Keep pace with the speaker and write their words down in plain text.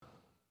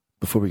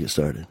before we get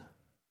started,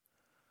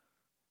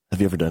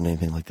 have you ever done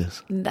anything like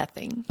this?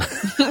 Nothing.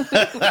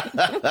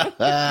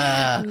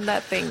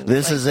 Nothing.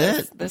 This is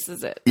it? This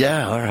is it.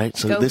 Yeah, all right.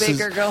 So Go this big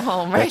is, or go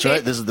home, right? That's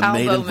right. This is the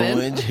maiden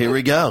voyage. Here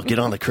we go. Get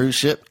on the cruise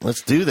ship.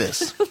 Let's do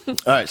this. All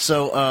right.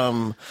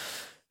 So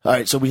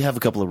we have a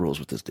couple of rules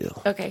with this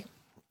deal. Okay.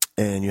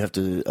 And you have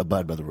to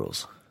abide by the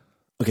rules.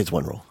 Okay, it's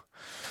one rule.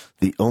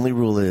 The only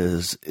rule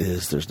is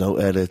there's no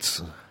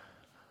edits.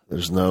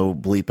 There's no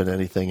bleeping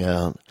anything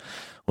out.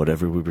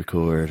 Whatever we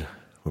record,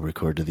 we'll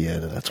record to the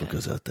end, and that's what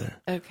goes out there.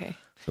 Okay.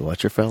 So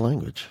watch your foul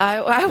language.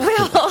 I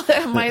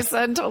will. My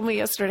son told me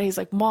yesterday, he's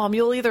like, Mom,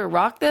 you'll either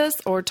rock this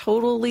or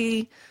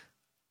totally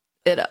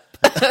it up.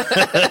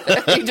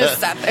 He just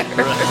sat there.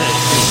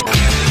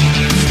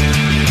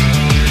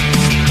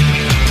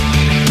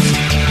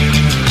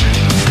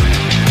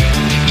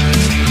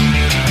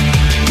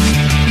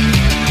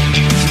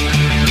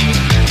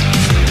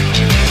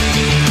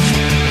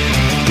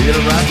 You're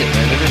gonna rock it,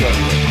 man.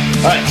 Everybody will.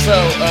 All right,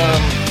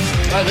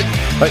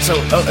 so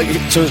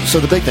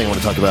the big thing I want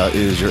to talk about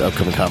is your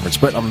upcoming conference,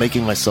 but I'm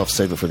making myself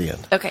save it for the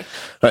end. Okay. All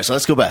right, so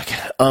let's go back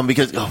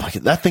because oh my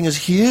God, that thing is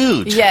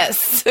huge.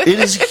 Yes. It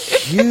is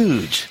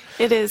huge.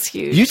 It is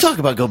huge. You talk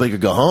about go big or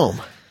go home.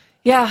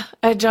 Yeah,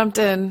 I jumped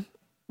in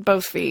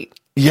both feet.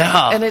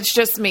 Yeah, and it's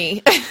just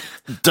me.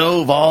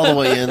 Dove all the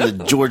way in the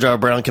George R.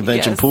 Brown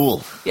Convention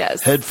pool.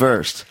 Yes, head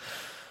first.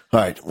 All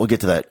right, we'll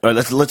get to that. All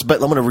right, let's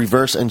bet. I'm going to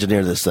reverse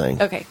engineer this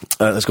thing. Okay.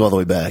 All right, let's go all the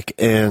way back.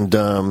 And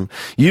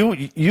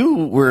you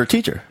were a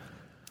teacher.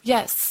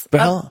 Yes.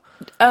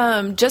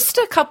 Just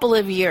a couple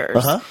of years.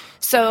 Uh-huh.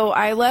 So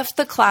I left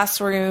the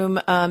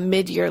classroom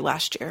mid-year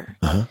last year.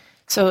 Uh-huh.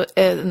 So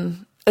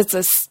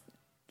it's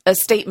a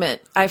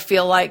statement, I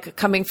feel like,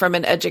 coming from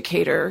an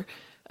educator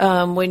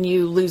when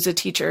you lose a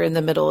teacher in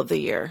the middle of the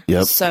year.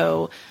 Yep.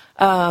 So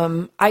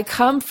I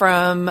come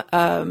from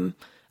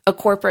a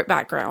corporate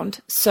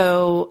background,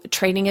 so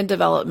training and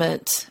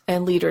development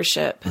and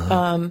leadership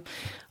on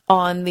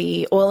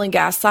the oil and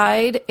gas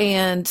side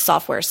and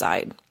software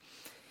side.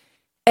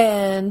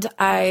 And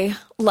I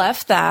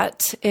left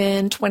that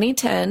in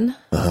 2010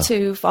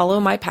 to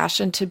follow my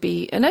passion to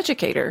be an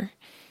educator.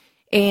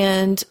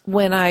 And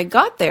when I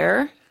got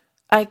there,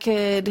 I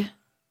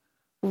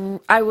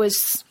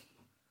was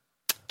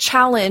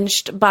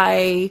challenged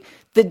by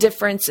the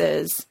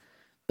differences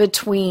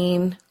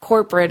between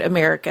corporate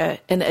America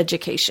and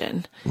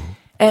education.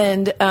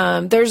 And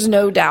there's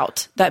no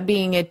doubt that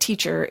being a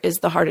teacher is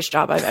the hardest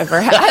job I've ever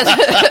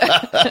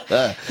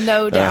had.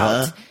 No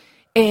doubt.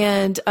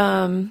 And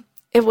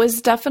it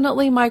was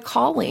definitely my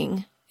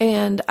calling.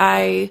 And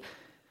I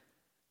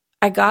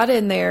got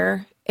in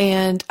there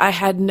and I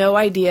had no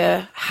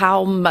idea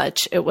how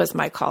much it was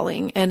my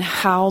calling and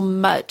how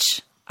much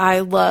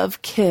I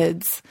love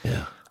kids.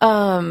 Yeah.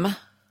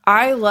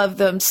 I love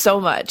them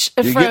so much.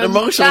 You're getting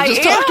emotional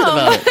just talking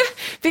about it.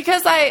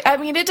 Because I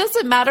mean, it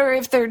doesn't matter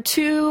if they're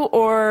 2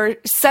 or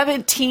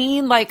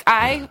 17. Like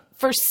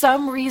for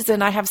some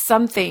reason, I have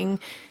something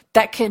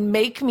that can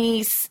make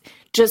me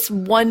just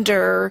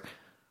wonder,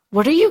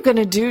 what are you going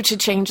to do to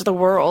change the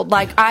world?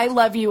 Like, I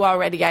love you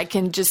already. I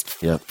can just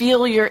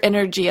feel your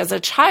energy as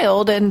a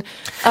child. And,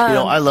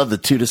 I love the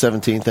 2 to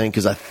 17 thing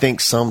because I think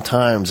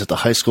sometimes at the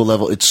high school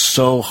level, it's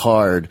so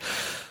hard.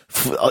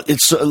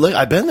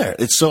 I've been there.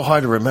 It's so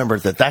hard to remember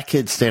that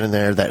kid standing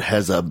there that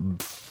has a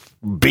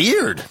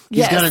beard.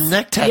 He's got a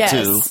neck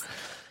tattoo.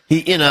 Yes.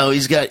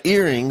 He's got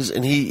earrings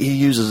and he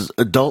uses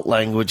adult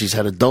language. He's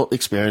had adult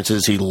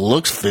experiences. He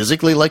looks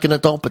physically like an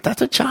adult, but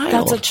that's a child.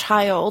 That's a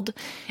child.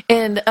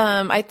 And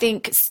I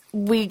think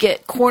we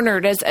get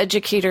cornered as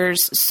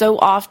educators so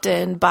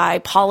often by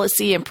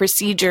policy and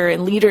procedure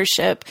and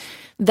leadership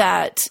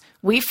that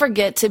we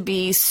forget to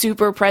be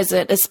super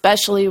present,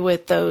 especially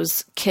with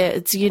those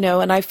kids,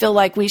 and I feel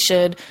like we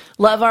should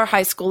love our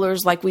high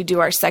schoolers like we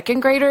do our second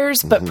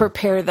graders, but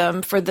prepare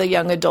them for the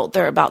young adult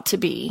they're about to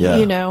be,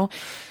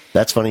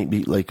 That's funny.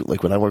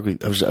 Like when I work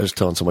with, I was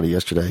telling somebody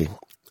yesterday,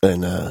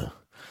 and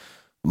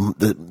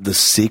the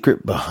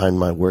secret behind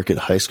my work at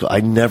high school,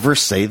 I never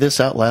say this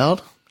out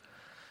loud.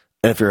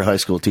 And if you're a high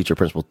school teacher,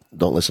 principal,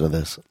 don't listen to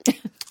this.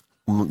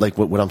 Like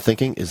what I'm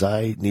thinking is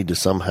I need to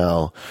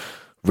somehow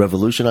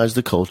revolutionize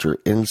the culture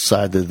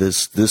inside of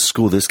this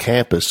school, this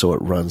campus, so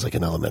it runs like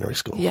an elementary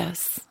school.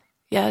 Yes.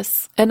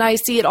 And I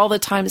see it all the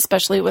time,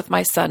 especially with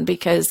my son,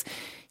 because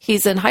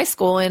he's in high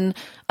school and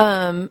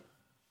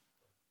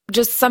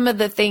just some of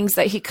the things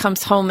that he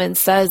comes home and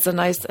says. And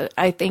I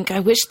think,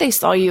 I wish they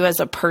saw you as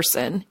a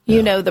person,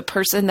 the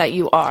person that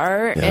you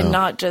are and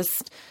not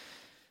just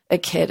a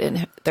kid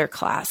in their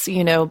class,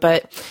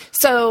 but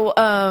so.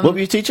 What were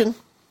you teaching?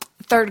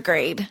 3rd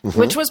grade,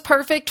 which was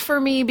perfect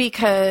for me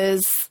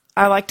because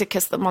I like to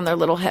kiss them on their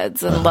little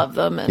heads and love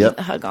them and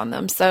hug on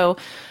them. So,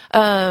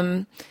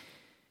 I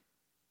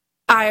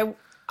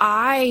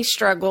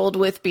struggled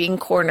with being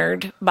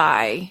cornered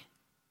by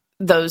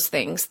those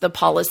things, the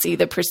policy,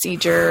 the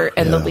procedure,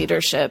 and the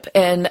leadership.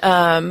 And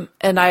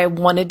I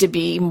wanted to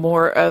be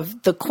more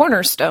of the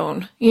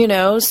cornerstone,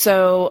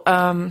 so,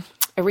 I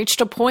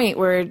reached a point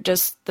where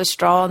just the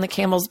straw on the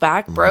camel's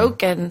back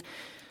broke and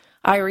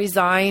I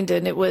resigned,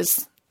 and it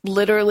was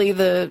literally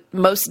the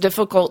most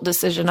difficult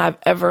decision I've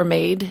ever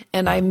made.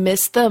 And I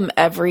miss them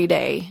every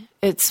day.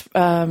 It's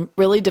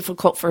really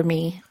difficult for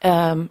me.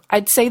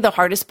 I'd say the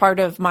hardest part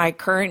of my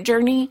current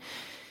journey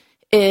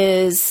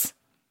is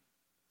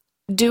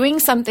doing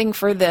something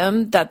for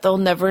them that they'll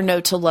never know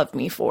to love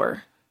me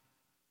for.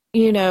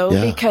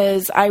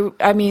 Because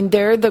I mean,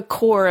 they're the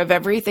core of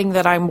everything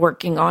that I'm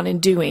working on and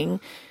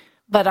doing,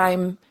 but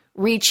I'm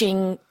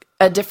reaching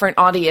a different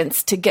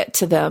audience to get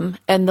to them,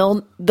 and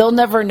they'll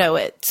never know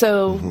it.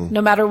 So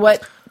no matter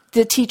what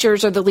the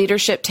teachers or the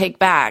leadership take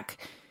back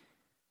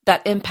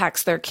that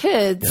impacts their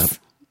kids,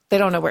 they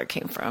don't know where it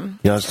came from.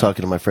 I was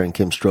talking to my friend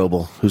Kim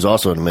Strobel, who's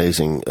also an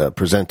amazing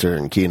presenter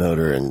and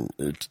keynoter, and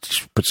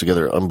puts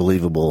together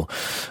unbelievable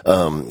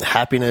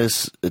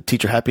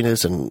teacher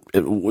happiness, and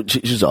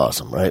she's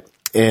awesome, right?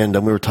 And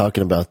we were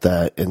talking about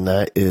that, and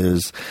that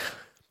is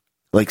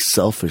like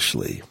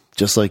selfishly,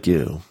 just like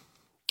you,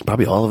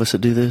 probably all of us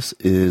that do this,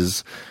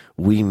 is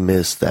we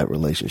miss that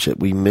relationship.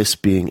 We miss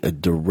being a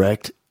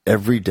direct,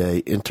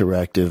 everyday,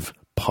 interactive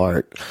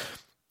part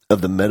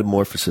of the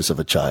metamorphosis of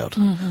a child,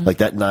 like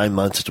that 9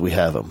 months that we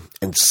have them,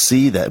 and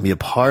see that and be a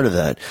part of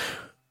that.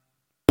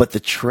 But the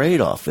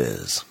trade-off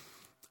is,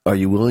 are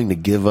you willing to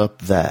give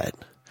up that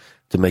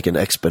to make an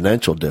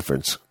exponential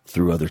difference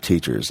through other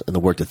teachers and the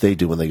work that they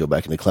do when they go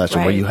back in the classroom?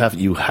 Right. Where you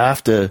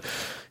have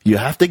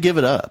to give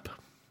it up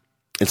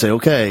and say,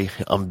 okay,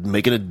 I'm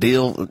making a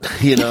deal.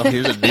 Here's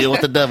a deal with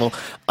the devil.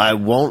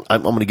 I'm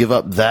going to give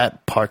up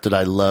that part that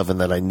I love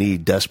and that I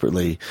need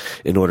desperately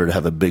in order to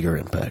have a bigger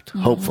impact,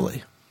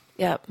 hopefully.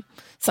 Yep.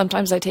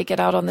 Sometimes I take it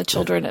out on the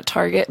children at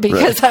Target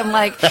because I'm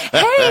like,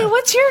 hey,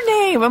 what's your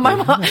name? And my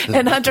mom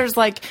and Hunter's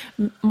like,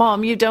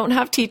 Mom, you don't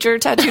have teacher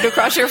tattooed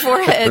across your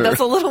forehead. That's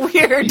a little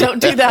weird. Don't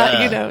do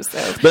that,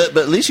 So. But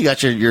at least you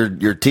got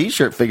your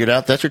T-shirt figured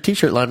out. That's your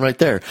T-shirt line right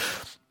there.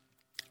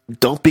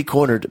 Don't be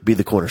cornered. Be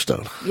the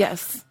cornerstone.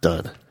 Yes.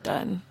 Done.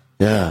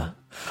 Yeah.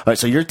 All right.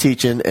 So you're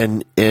teaching,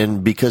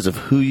 and because of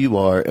who you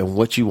are and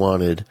what you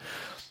wanted,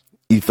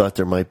 you thought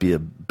there might be a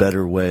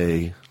better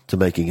way to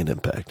making an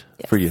impact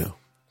for you.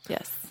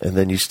 Yes. And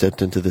then you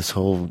stepped into this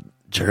whole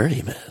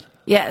journey, man.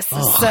 Yes.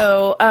 Oh.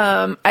 So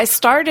I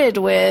started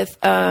with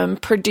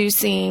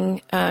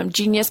producing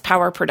Genius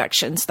Power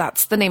Productions.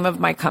 That's the name of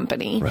my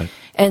company. Right.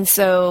 And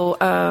so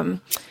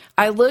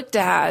I looked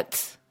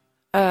at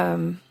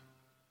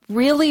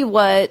really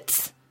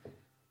what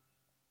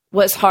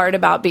was hard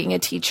about being a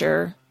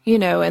teacher,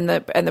 and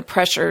the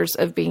pressures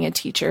of being a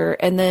teacher,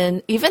 and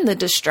then even the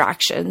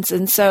distractions.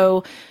 And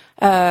so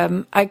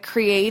I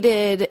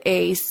created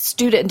a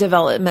student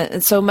development.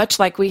 And so much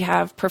like we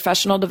have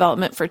professional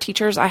development for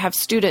teachers, I have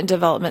student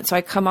development. So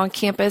I come on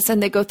campus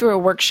and they go through a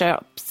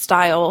workshop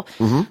style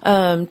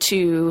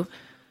to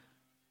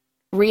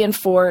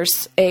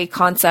reinforce a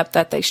concept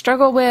that they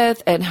struggle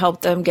with and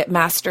help them get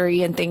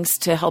mastery and things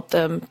to help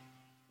them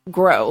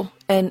grow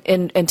and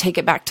take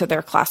it back to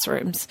their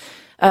classrooms.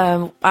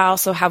 I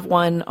also have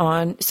one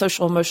on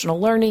social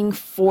emotional learning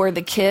for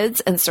the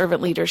kids and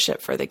servant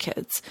leadership for the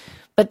kids.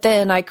 But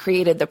then I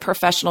created the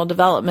professional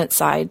development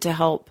side to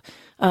help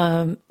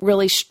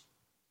really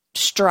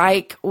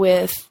strike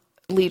with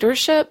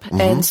leadership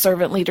and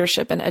servant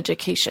leadership and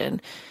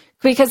education.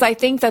 Because I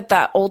think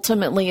that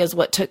ultimately is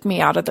what took me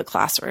out of the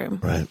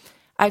classroom. Right.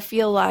 I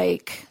feel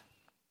like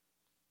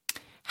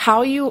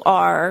how you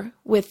are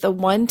with the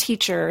one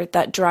teacher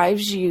that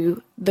drives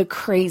you the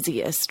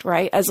craziest,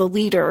 right? As a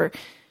leader,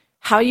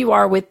 how you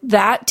are with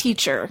that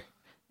teacher,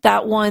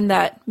 that one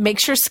that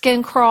makes your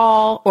skin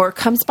crawl or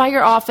comes by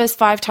your office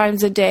 5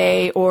 times a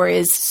day or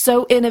is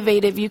so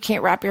innovative you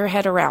can't wrap your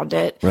head around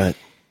it. Right.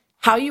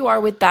 How you are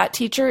with that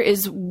teacher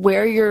is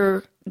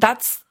where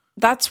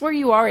that's where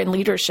you are in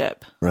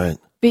leadership. Right.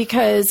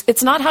 Because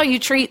it's not how you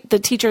treat the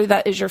teacher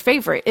that is your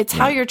favorite. It's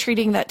how you're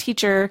treating that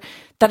teacher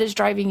that is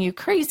driving you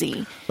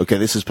crazy. Okay,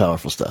 this is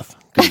powerful stuff.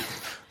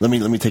 Let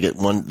me take it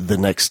the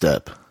next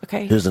step.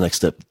 Okay. Here's the next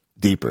step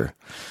deeper.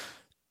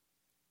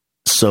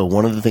 So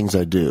one of the things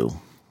I do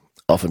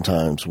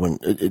oftentimes when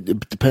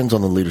it depends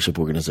on the leadership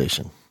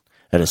organization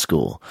at a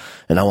school,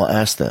 and I will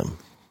ask them,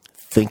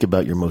 think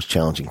about your most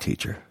challenging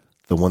teacher,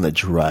 the one that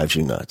drives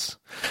you nuts.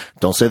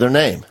 Don't say their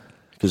name,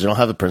 because you don't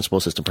have a principal,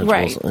 assistant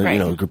principals, right.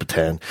 A group of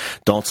 10.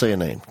 Don't say a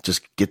name.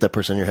 Just get that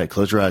person in your head.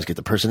 Close your eyes. Get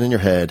the person in your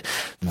head.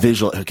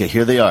 Visual. Okay,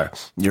 here they are.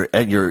 You're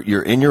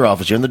in your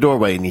office. You're in the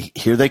doorway, and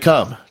here they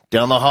come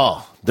down the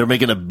hall. They're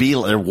making a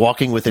beeline. They're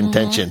walking with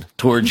intention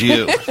towards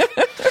you.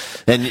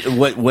 And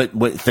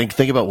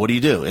think about what do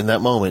you do in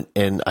that moment?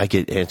 And I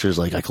get answers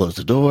like I close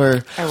the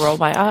door. I roll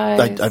my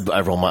eyes.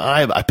 I roll my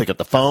eye. I pick up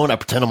the phone. I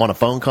pretend I'm on a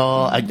phone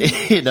call. I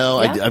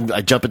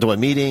jump into a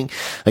meeting.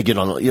 I get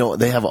on.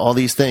 They have all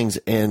these things.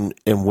 And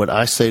what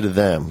I say to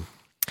them,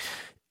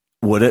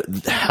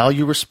 how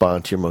you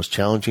respond to your most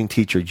challenging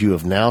teacher, you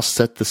have now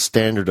set the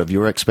standard of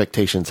your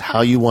expectations.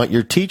 How you want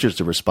your teachers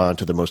to respond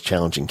to the most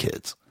challenging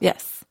kids.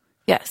 Yes.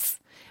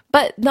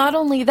 But not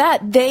only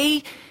that,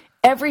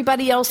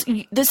 everybody else,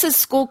 this is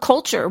school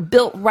culture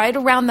built right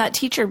around that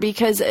teacher,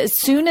 because as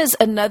soon as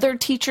another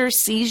teacher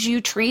sees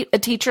you treat a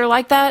teacher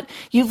like that,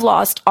 you've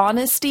lost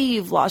honesty,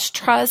 you've lost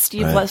trust,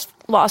 you've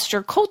lost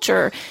your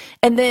culture.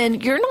 And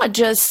then you're not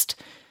just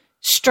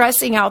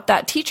stressing out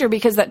that teacher,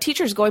 because that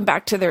teacher's going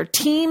back to their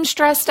team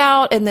stressed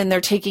out, and then they're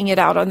taking it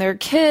out on their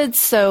kids.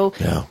 So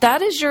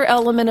that is your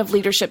element of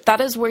leadership. That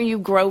is where you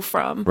grow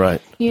from.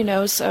 Right.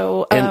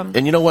 So.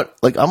 And you know what?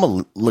 Like, I'm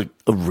a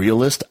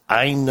realist.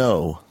 I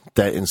know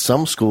that in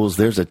some schools,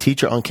 there's a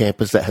teacher on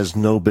campus that has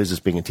no business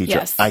being a teacher.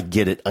 Yes. I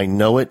get it. I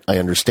know it. I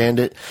understand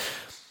it.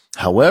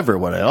 However,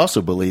 what I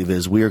also believe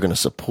is we are going to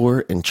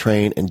support and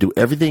train and do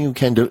everything we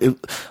can do.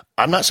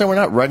 I'm not saying we're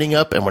not writing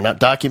up and we're not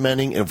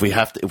documenting. And if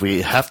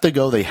we have to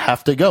go, they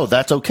have to go.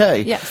 That's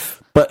okay. Yes.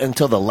 But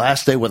until the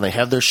last day when they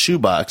have their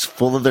shoebox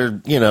full of their,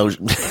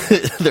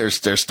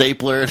 their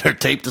stapler, their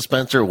tape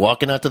dispenser,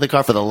 walking out to the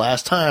car for the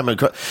last time,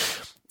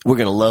 we're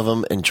going to love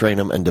them and train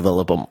them and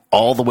develop them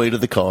all the way to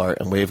the car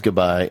and wave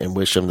goodbye and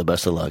wish them the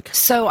best of luck.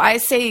 So I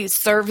say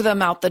serve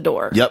them out the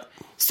door. Yep.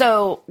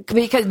 So,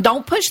 because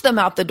don't push them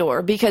out the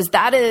door, because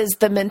that is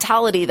the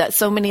mentality that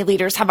so many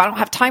leaders have. I don't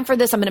have time for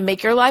this. I'm going to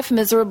make your life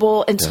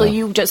miserable until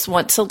you just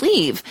want to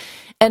leave.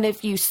 And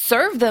if you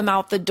serve them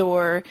out the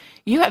door,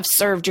 you have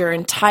served your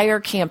entire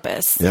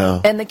campus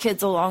and the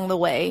kids along the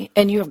way,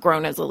 and you have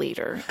grown as a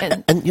leader.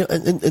 And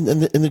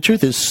the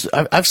truth is,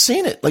 I've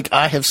seen it. Like,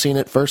 I have seen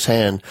it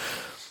firsthand.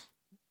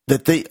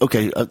 That let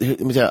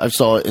me tell you, I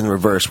saw it in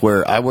reverse,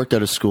 where I worked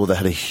at a school that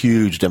had a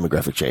huge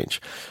demographic change.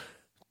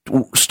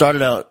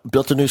 Started out,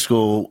 built a new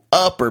school,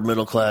 upper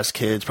middle class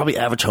kids, probably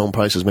average home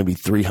prices maybe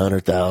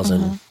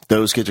 $300,000.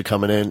 Those kids are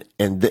coming in,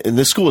 and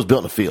this school was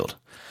built in a field.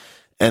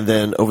 And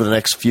then over the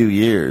next few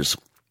years,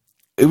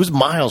 it was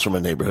miles from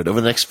a neighborhood.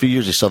 Over the next few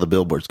years, you saw the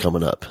billboards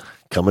coming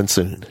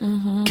soon.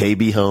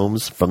 KB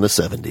Homes from the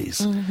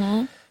 70s.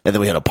 And then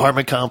we had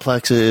apartment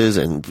complexes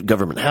and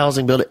government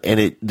housing building,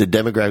 and the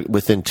demographic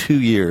within 2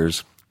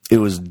 years, it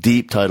was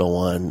deep Title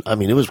I. I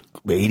mean, it was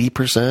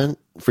 80%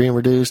 free and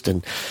reduced,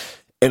 and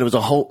it was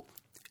a whole.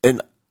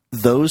 And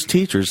those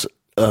teachers,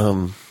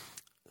 not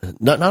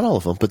all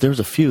of them, but there was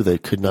a few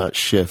that could not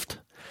shift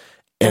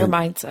their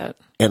mindset.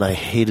 And I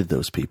hated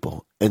those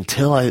people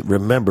until I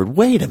remembered.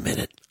 Wait a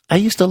minute, I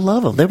used to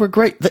love them. They were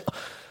great.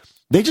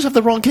 They just have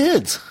the wrong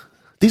kids.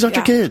 These aren't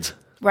your kids,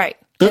 right?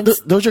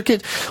 Those are your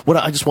kids. What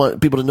I just want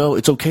people to know,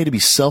 it's okay to be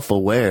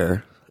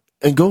self-aware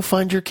and go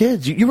find your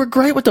kids. You were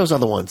great with those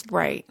other ones.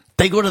 Right.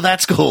 They go to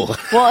that school.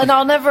 Well, and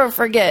I'll never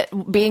forget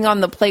being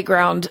on the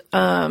playground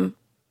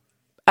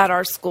at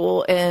our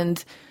school,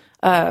 and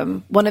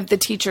one of the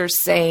teachers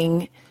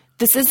saying,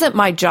 "This isn't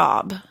my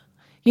job."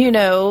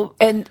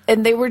 And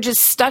they were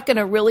just stuck in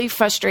a really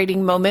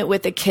frustrating moment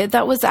with a kid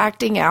that was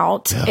acting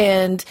out,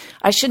 and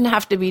I shouldn't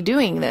have to be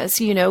doing this.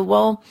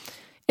 Well,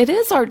 it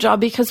is our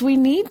job, because we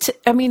need to.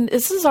 I mean,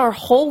 this is our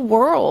whole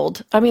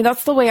world. I mean,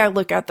 that's the way I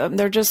look at them.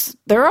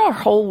 They're our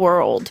whole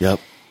world. Yep.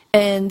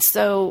 And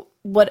so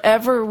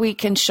whatever we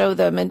can show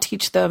them and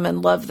teach them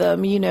and love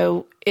them,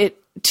 it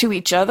to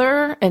each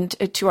other and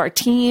to our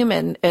team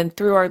and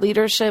through our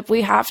leadership,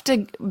 we have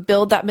to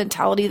build that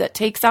mentality that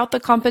takes out the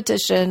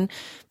competition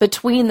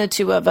between the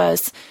two of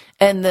us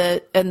and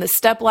the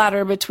step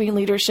ladder between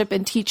leadership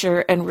and teacher,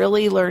 and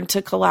really learn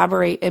to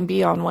collaborate and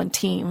be on one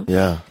team.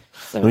 Yeah.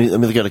 So. Let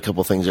me look at a couple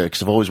of things there,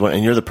 because I've always wanted,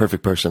 and you're the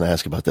perfect person to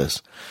ask about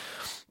this.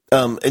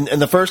 And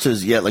the first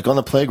is, like on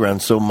the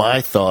playground. So my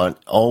thought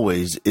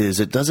always is,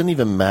 it doesn't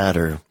even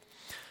matter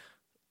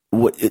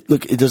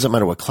it doesn't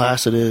matter what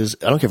class it is.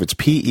 I don't care if it's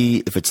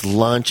PE, if it's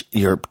lunch,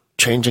 you're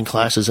changing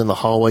classes in the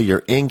hallway,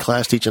 you're in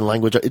class teaching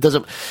language.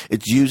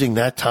 It's using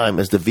that time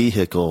as the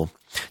vehicle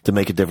to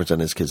make a difference in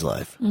this kid's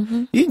life.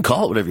 You can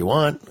call it whatever you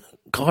want.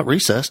 Call it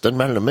recess, doesn't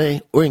matter to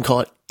me. Or you can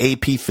call it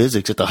AP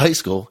physics at the high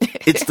school.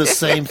 It's the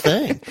same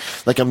thing.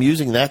 Like, I'm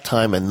using that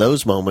time and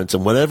those moments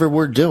and whatever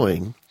we're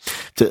doing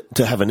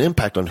to have an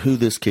impact on who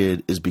this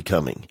kid is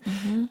becoming.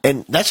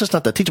 And that's just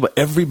not the teacher, but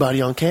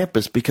everybody on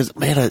campus, because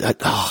man, I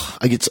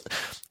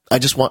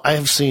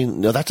have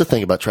seen, that's the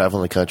thing about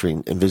traveling the country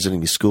and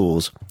visiting these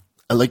schools.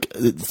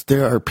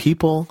 There are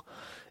people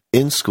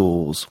in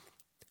schools,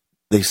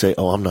 they say,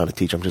 "Oh, I'm not a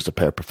teacher, I'm just a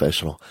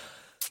paraprofessional."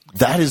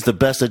 That is the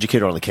best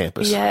educator on the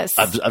campus. Yes.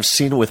 I've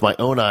seen it with my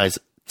own eyes.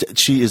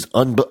 She is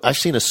I've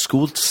seen a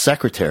school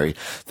secretary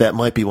that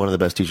might be one of the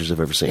best teachers I've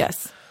ever seen.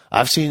 Yes.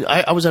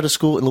 I was at a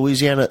school in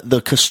Louisiana.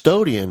 The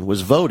custodian was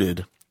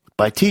voted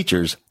by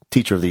teachers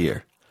Teacher of the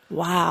Year.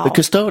 Wow. The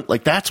custodian,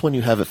 that's when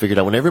you have it figured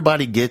out. When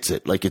everybody gets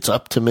it, it's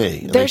up to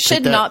me. There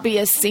should not be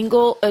a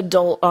single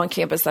adult on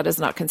campus that is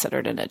not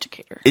considered an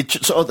educator.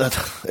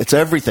 It's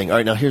everything. All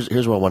right, now here's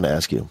what I want to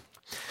ask you.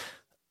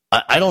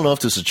 I don't know if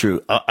this is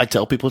true. I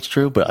tell people it's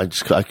true, but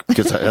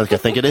because I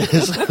think it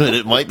is, but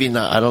it might be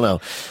not. I don't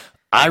know.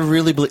 I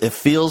really believe, it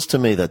feels to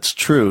me that's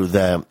true,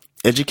 that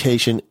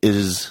education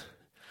is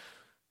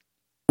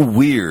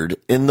weird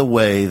in the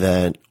way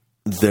that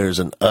there's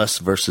an us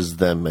versus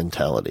them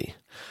mentality,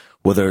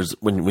 Well, there's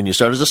when you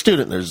start as a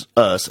student, there's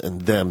us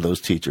and them,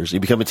 those teachers. You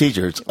become a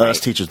teacher, it's us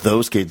teachers,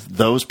 those kids,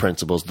 those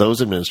principals,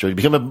 those administrators. You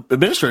become an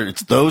administrator,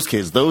 it's those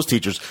kids, those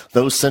teachers,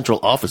 those central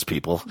office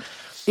people.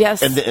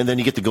 Yes. And then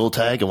you get the gold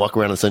tag and walk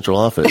around the central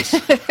office,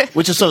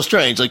 which is so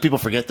strange. Like, people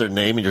forget their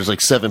name, and there's like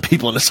 7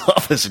 people in this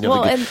office, and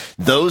you're thinking,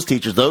 those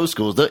teachers, those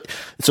schools.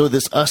 So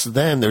this us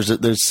them,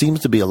 there seems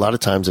to be a lot of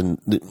times, and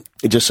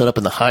it just set up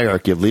in the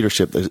hierarchy of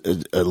leadership,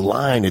 a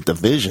line, a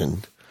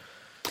division.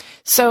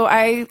 So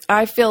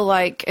I feel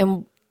like,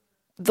 and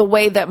the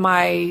way that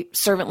my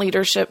servant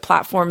leadership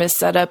platform is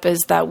set up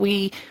is that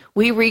we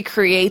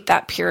recreate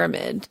that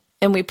pyramid.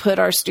 And we put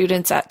our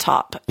students at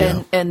top,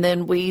 and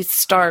then we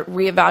start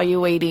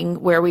reevaluating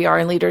where we are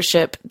in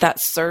leadership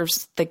that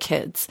serves the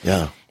kids.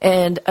 Yeah.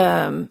 And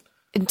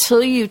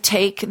until you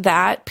take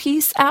that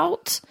piece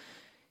out,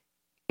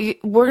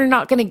 we're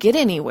not going to get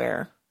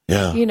anywhere.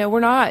 Yeah.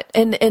 We're not.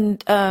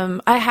 And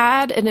I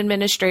had an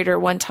administrator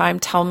one time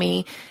tell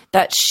me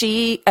that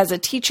she, as a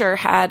teacher,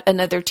 had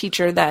another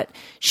teacher that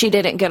she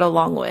didn't get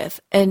along with.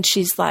 And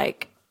she's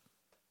like,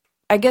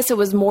 I guess it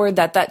was more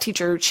that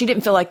teacher, she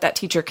didn't feel like that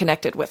teacher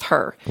connected with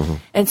her. Mm-hmm.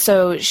 And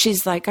so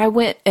she's like, I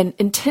went and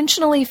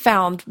intentionally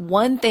found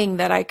one thing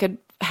that I could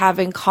have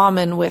in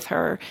common with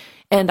her.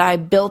 And I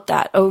built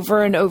that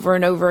over and over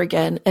and over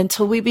again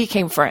until we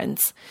became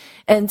friends.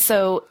 And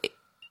so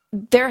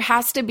there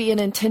has to be an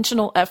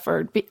intentional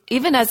effort.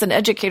 Even as an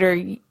educator,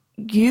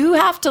 you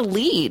have to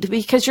lead,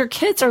 because your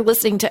kids are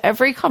listening to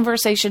every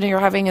conversation you're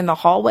having in the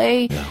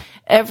hallway,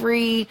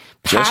 every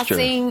gesture,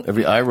 passing,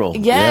 every eye roll.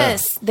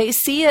 Yes, they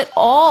see it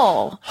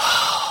all.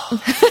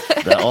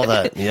 All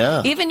that,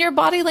 yeah. Even your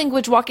body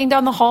language walking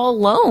down the hall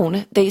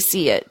alone, they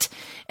see it.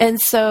 And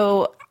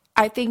so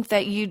I think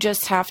that you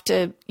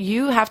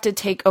have to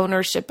take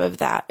ownership of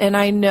that. And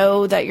I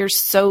know that you're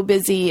so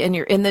busy and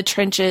you're in the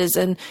trenches,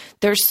 and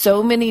there's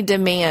so many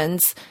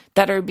demands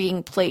that are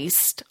being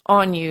placed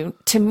on you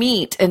to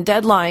meet, and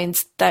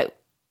deadlines that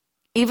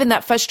even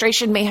that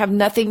frustration may have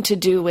nothing to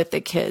do with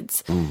the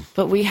kids,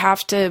 but we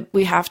have to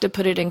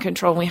put it in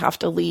control, and we have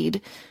to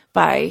lead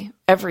by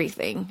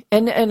everything.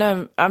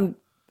 And I'm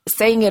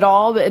saying it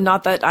all, but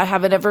not that I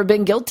haven't ever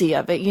been guilty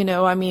of it.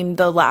 I mean,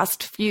 the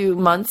last few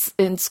months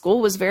in school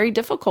was very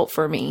difficult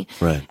for me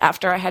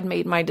after I had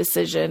made my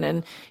decision.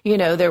 And,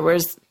 there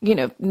was,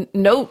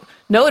 no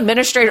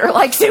administrator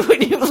likes it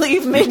when you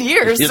leave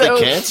mid-year. Get the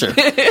cancer.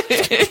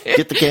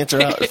 Get the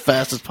cancer out as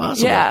fast as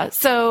possible. Yeah.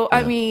 So,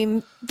 I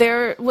mean,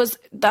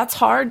 that's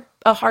hard.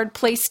 A hard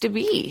place to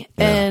be.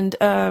 Yeah.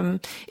 And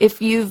if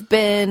you've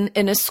been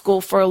in a school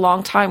for a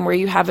long time where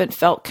you haven't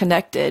felt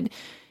connected,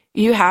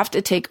 you have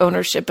to take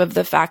ownership of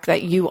the fact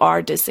that you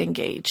are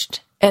disengaged,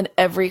 and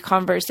every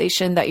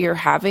conversation that you're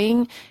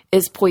having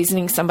is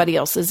poisoning somebody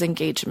else's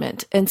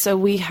engagement. And so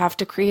we have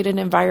to create an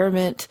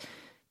environment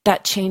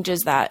that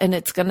changes that. And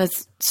it's going to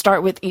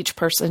start with each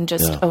person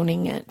just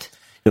owning it.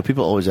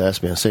 People always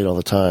ask me, I say it all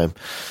the time,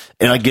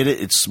 and I get it.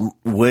 It's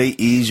way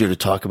easier to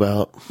talk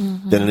about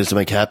than it is to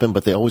make happen,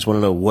 but they always want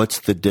to know, what's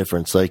the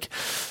difference? Like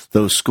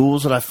those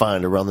schools that I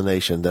find around the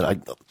nation that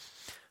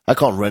I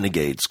call them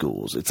renegade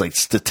schools. It's like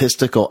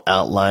statistical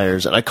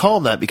outliers. And I call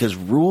them that because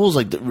rules,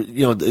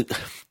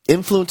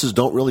 influences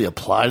don't really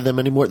apply to them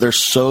anymore. They're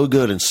so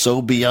good and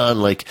so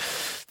beyond, like,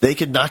 they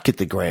could not get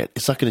the grant.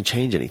 It's not going to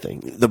change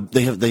anything.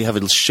 They have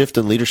a shift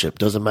in leadership.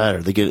 Doesn't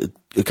matter. They get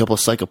a couple of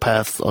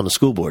psychopaths on the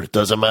school board. It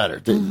doesn't matter.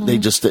 They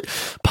just,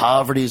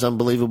 poverty is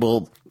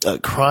unbelievable,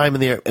 crime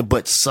in the air,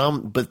 but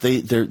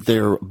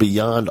they're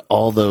beyond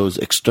all those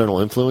external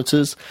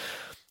influences.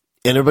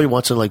 And everybody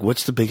wants to, like,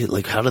 what's the big,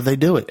 like, how do they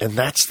do it? And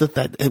that's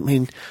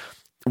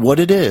what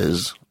it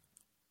is,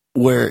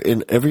 where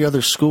in every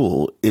other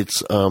school,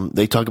 it's,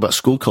 they talk about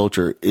school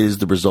culture is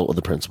the result of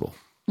the principal.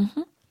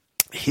 Mm-hmm.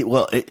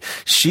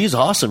 She's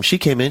awesome. She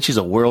came in, she's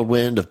a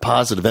whirlwind of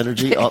positive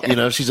energy.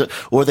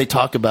 Or they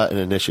talk about an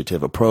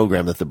initiative, a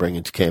program that they're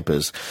bringing to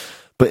campus.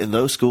 But in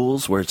those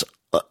schools where it's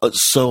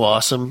so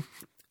awesome,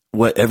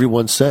 what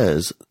everyone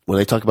says when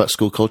they talk about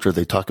school culture,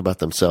 they talk about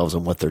themselves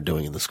and what they're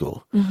doing in the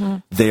school. Mm-hmm.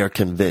 They are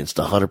convinced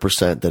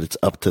 100% that it's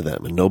up to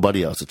them and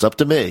nobody else. It's up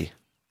to me.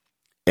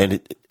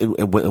 And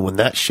when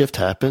that shift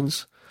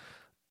happens,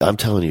 I'm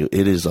telling you,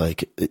 it is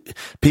like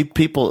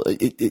people.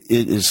 It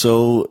is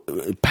so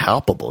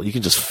palpable. You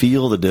can just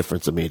feel the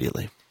difference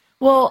immediately.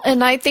 Well,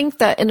 and I think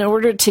that in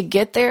order to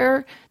get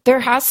there,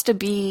 there has to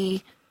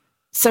be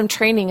some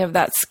training of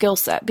that skill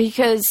set,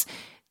 because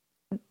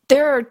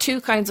there are two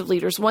kinds of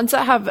leaders, ones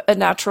that have a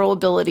natural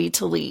ability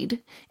to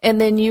lead,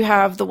 and then you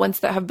have the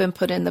ones that have been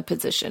put in the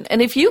position.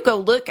 And if you go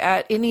look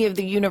at any of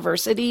the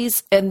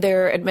universities and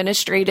their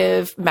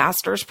administrative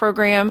master's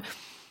program,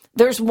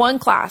 there's one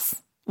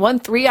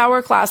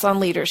 3-hour class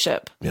on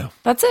leadership. Yeah.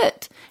 That's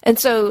it. And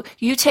so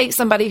you take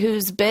somebody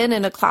who's been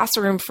in a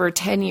classroom for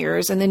 10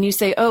 years, and then you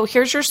say, oh,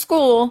 here's your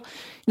school.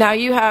 Now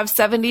you have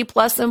 70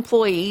 plus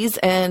employees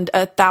and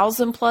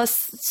 1,000 plus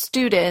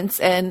students,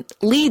 and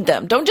lead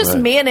them. Don't just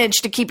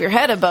manage to keep your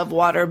head above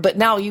water, but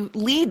now you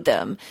lead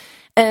them.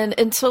 And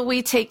until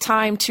we take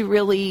time to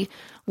really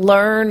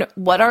learn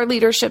what our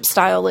leadership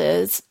style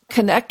is,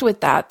 connect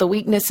with that, the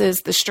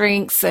weaknesses, the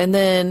strengths, and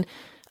then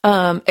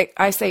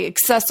I say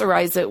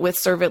accessorize it with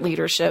servant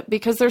leadership,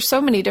 because there's so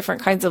many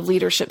different kinds of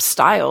leadership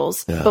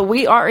styles, but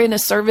we are in a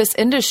service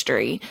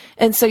industry.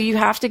 And so you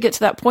have to get to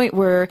that point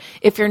where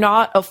if you're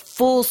not a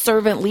full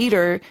servant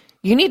leader,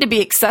 you need to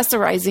be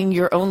accessorizing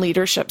your own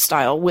leadership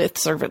style with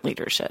servant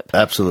leadership.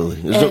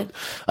 Absolutely.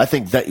 I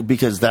think that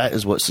because that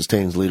is what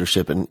sustains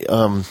leadership. And,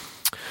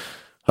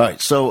 all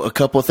right. So a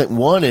couple of things.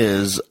 One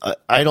is,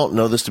 I don't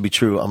know this to be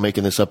true. I'm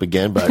making this up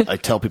again, but I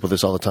tell people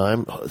this all the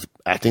time,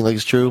 acting like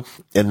it's true.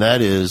 And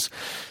that is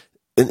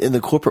in the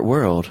corporate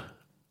world,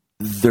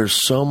 there's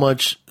so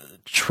much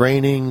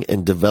training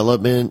and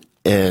development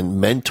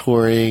and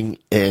mentoring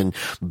and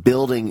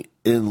building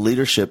in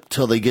leadership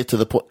till they get to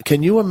the point.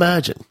 Can you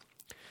imagine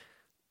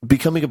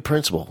becoming a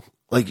principal?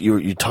 Like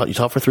you taught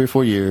for 3 or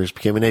 4 years,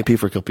 became an AP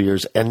for a couple of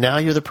years, and now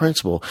you're the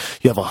principal.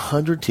 You have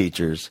 100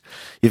 teachers.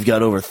 You've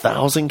got over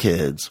 1,000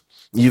 kids.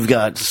 You've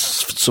got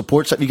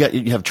support.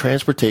 You have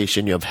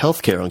transportation. You have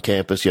healthcare on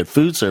campus. You have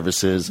food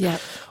services.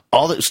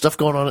 All that stuff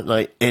going on at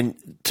night. And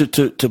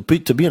to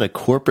be in a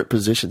corporate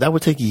position, that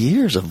would take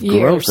years of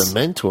growth and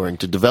mentoring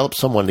to develop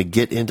someone to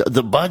get into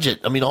the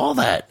budget. I mean, all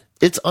that.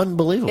 It's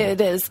unbelievable.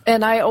 It is.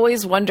 And I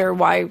always wonder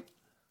why.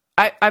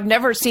 I've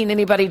never seen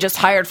anybody just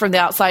hired from the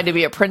outside to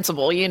be a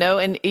principal,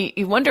 and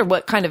you wonder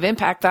what kind of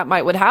impact that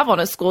would have on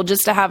a school,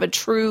 just to have a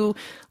true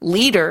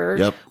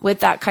leader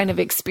with that kind of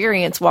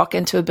experience walk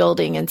into a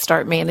building and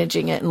start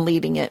managing it and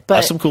leading it.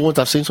 But some cool ones.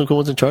 I've seen some cool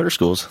ones in charter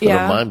schools that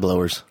are mind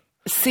blowers.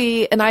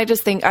 See, and I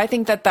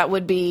think that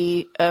would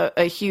be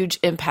a huge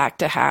impact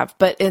to have.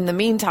 But in the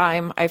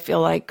meantime, I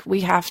feel like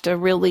we have to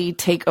really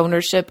take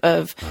ownership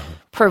of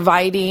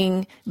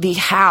providing the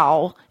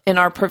how in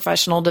our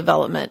professional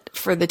development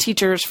for the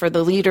teachers, for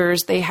the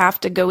leaders. They have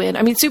to go in.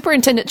 I mean,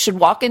 superintendents should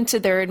walk into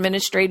their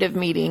administrative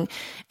meeting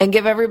and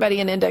give everybody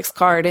an index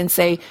card and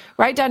say,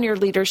 write down your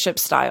leadership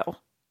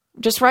style.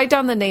 Just write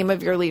down the name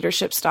of your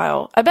leadership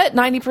style. I bet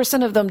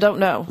 90% of them don't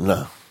know.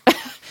 No.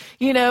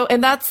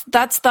 And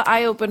that's the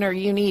eye opener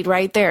you need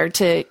right there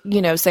to,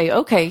 say,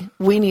 okay,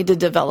 we need to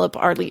develop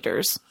our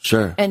leaders.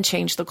 Sure. And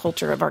change the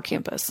culture of our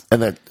campus.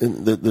 And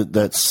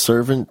that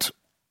servant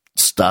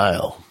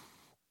style,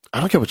 I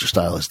don't care what your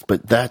style is,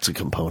 but that's a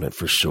component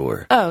for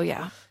sure. Oh,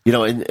 yeah.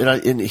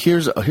 And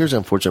here's the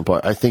unfortunate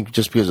part. I think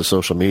just because of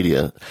social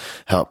media,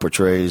 how it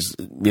portrays,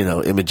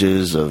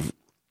 images of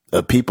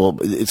people,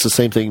 it's the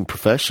same thing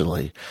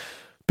professionally.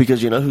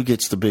 Because who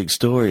gets the big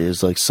story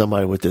is like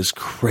somebody with this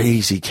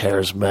crazy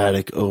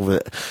charismatic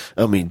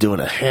doing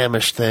a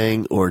Hamish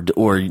thing or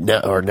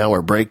now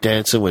we're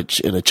breakdancing, which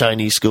in a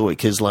Chinese school with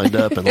kids lined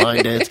up and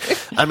line dance.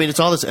 I mean, it's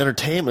all this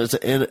entertainment.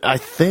 And I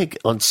think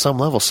on some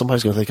level,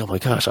 somebody's going to think, oh my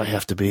gosh, I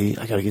got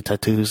to get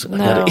tattoos.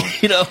 No.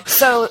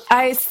 So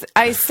I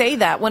say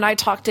that when I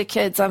talk to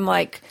kids, I'm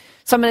like,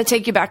 so I'm going to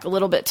take you back a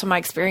little bit to my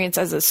experience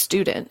as a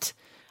student.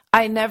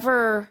 I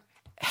never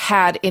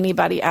had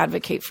anybody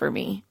advocate for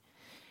me.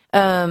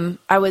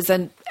 I was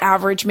an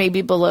average,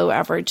 maybe below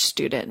average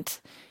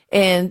student.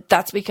 And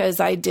that's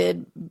because I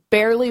did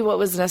barely what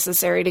was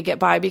necessary to get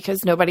by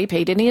because nobody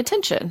paid any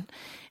attention.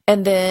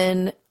 And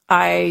then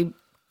I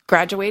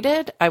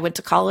graduated, I went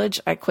to college,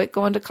 I quit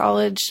going to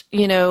college,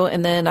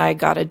 and then I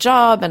got a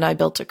job and I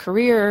built a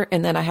career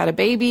and then I had a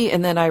baby.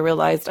 And then I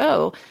realized,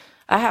 I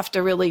have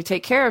to really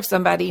take care of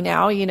somebody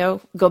now,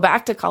 go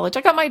back to college.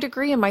 I got my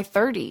degree in my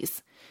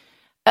 30s.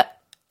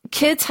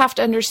 Kids have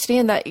to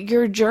understand that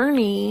your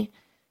journey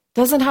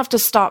doesn't have to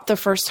stop the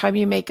first time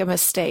you make a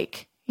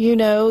mistake.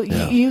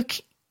 If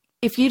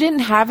you didn't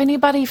have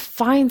anybody,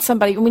 find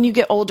somebody. When you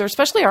get older,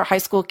 especially our high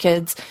school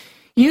kids,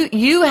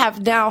 you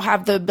have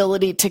the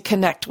ability to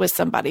connect with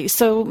somebody.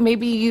 So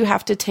maybe you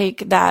have to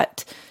take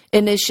that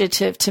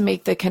initiative to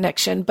make the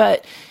connection.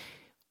 But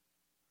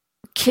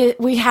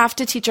we have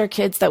to teach our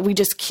kids that we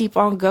just keep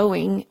on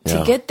going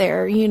to get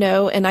there,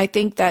 and I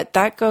think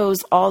that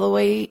goes all the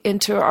way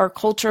into our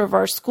culture of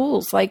our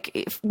schools. Like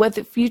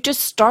if you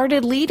just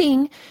started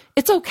leading,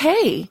 it's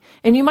okay.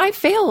 And you might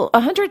fail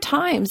 100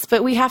 times,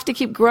 but we have to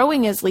keep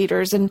growing as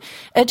leaders, and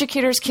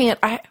educators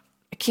I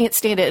can't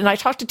stand it. And I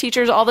talk to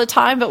teachers all the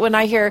time, but when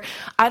I hear,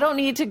 I don't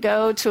need to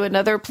go to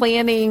another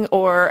planning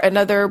or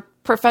another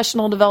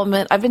professional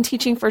development, I've been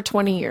teaching for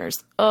 20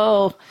 years.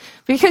 Oh,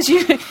 because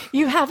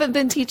you haven't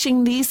been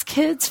teaching these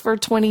kids for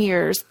 20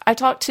 years. I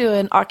talked to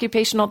an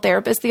occupational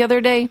therapist the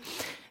other day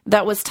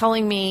that was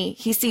telling me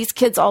he sees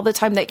kids all the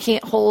time that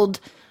can't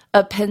hold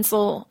a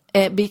pencil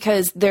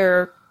because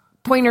their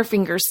pointer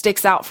finger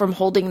sticks out from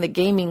holding the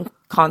gaming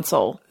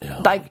console.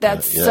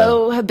 That's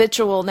so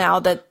habitual now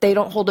that they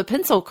don't hold a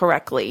pencil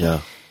correctly.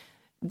 Yeah.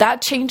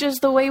 That changes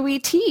the way we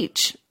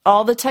teach.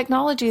 All the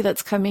technology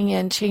that's coming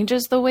in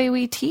changes the way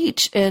we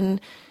teach. And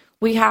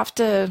we have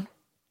to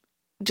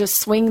just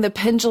swing the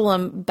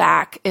pendulum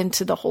back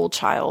into the whole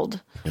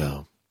child.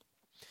 Yeah.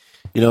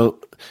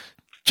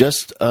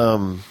 Just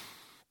that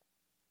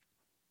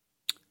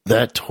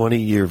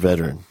 20-year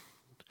veteran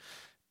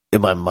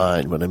in my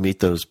mind, when I meet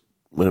those,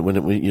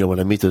 when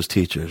I meet those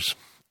teachers,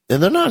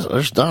 And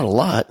there's not a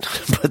lot,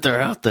 but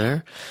they're out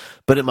there.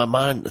 But in my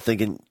mind,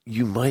 thinking,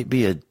 you might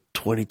be a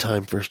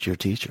 20-time first-year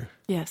teacher.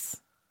 Yes.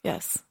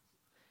 Yes.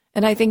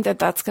 And I think that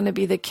that's going to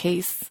be the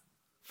case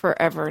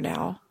forever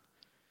now,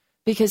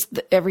 because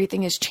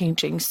everything is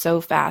changing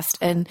so fast.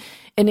 And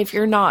if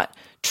you're not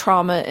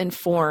trauma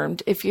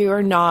informed, if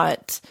you're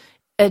not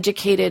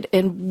educated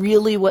in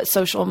really what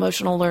social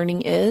emotional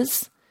learning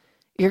is,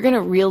 you're going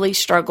to really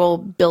struggle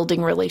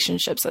building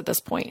relationships at this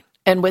point.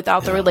 And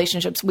without the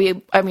relationships,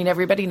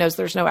 everybody knows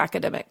there's no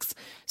academics.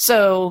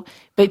 So,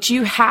 but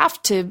you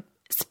have to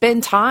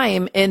spend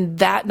time in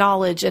that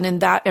knowledge and in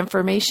that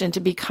information to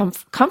become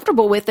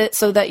comfortable with it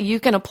so that you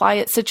can apply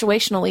it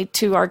situationally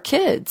to our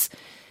kids.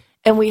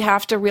 And we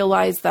have to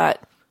realize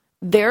that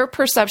their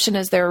perception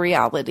is their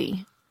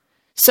reality.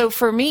 So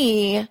for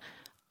me,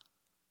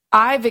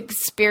 I've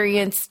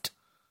experienced,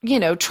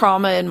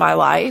 trauma in my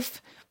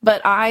life,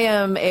 but I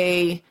am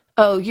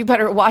you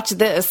better watch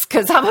this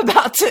because I'm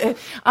about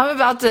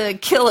to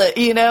kill it,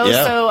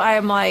 Yeah. So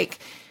I'm like,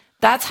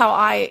 that's how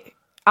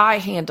I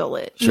handle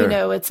it.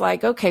 Sure. It's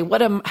like, okay,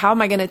 how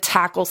am I going to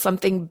tackle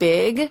something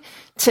big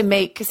to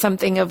make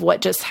something of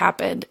what just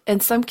happened?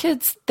 And some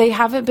kids, they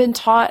haven't been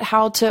taught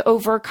how to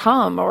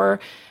overcome or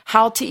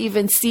how to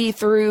even see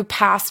through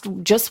past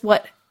just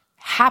what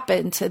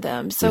happened to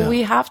them. So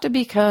we have to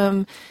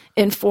become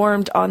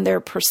informed on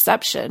their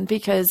perception,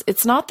 because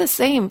it's not the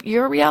same.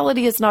 Your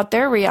reality is not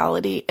their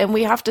reality, and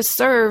we have to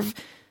serve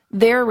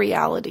their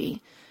reality.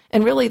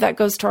 And really that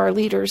goes to our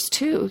leaders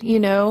too.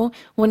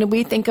 When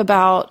we think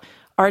about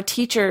our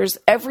teachers,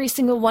 every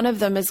single one of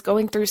them is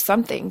going through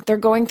something. They're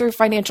going through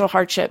financial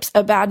hardships,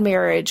 a bad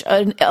marriage,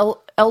 an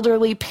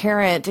elderly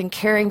parent and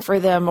caring for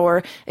them,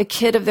 or a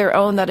kid of their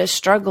own that is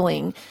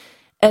struggling.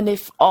 And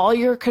if all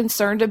you're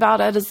concerned about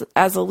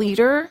as a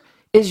leader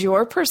is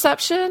your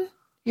perception,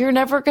 you're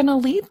never going to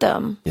lead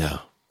them. Yeah.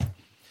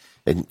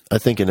 And I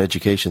think in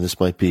education, this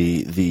might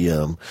be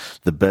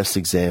the best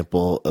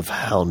example of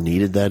how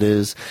needed that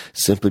is,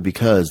 simply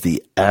because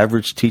the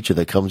average teacher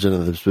that comes into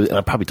this, and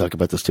I probably talk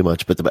about this too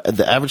much, but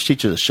the average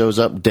teacher that shows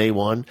up day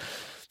one,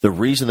 the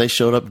reason they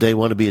showed up day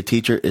one to be a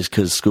teacher is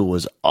because school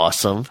was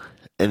awesome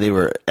and they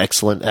were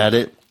excellent at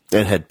it.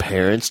 And had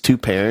two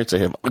parents, they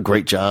had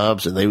great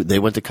jobs, and they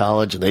went to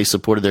college and they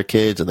supported their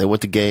kids and they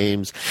went to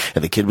games,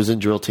 and the kid was in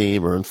drill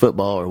team or in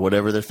football or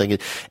whatever they're thinking.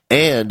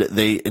 And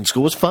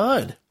school was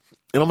fun.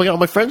 And oh my God, all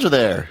my friends are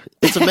there.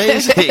 It's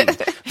amazing.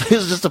 It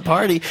was just a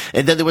party.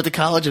 And then they went to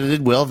college and they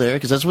did well there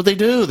because that's what they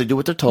do. They do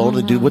what they're told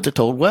and do what they're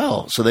told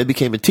well. So they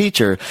became a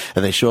teacher,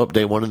 and they show up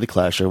day one in the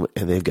classroom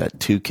and they've got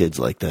 2 kids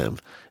like them,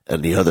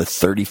 and the other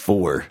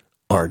 34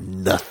 are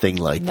nothing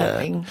like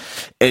that.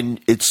 And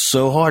it's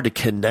so hard to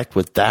connect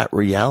with that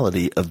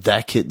reality of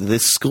that kid.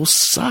 This school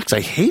sucks. I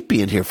hate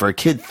being here for a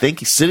kid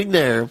sitting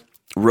there,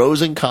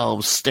 rows and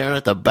columns, staring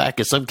at the back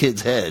of some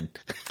kid's head.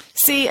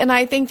 See, and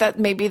I think that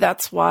maybe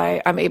that's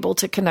why I'm able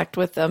to connect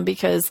with them,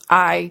 because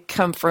I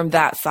come from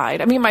that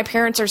side. I mean, my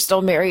parents are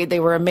still married.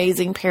 They were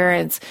amazing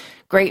parents,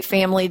 great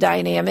family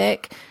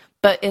dynamic.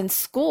 But in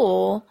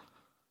school,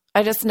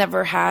 I just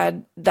never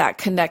had that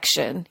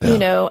connection,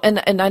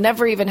 and I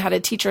never even had a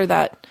teacher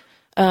that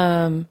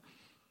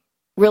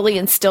really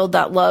instilled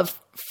that love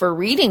for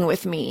reading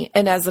with me.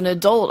 And as an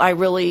adult, I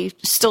really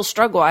still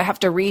struggle. I have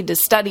to read to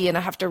study, and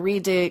I have to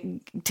read to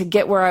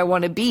get where I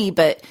want to be,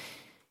 but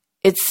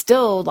it's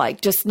still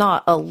like just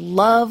not a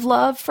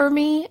love for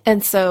me.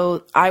 And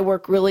so I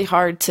work really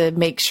hard to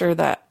make sure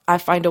that I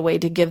find a way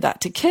to give that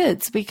to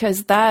kids,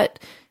 because that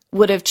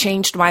would have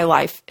changed my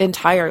life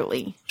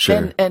entirely.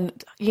 Sure.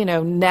 And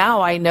now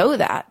I know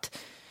that.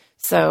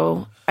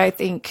 So I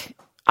think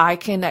I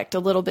connect a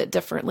little bit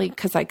differently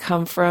because I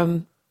come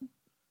from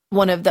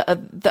one of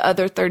the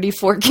other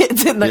 34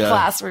 kids in the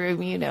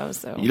classroom,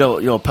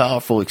 so. A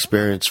powerful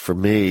experience for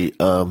me,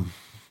 or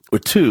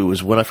two,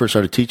 was when I first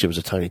started teaching. It was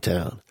a tiny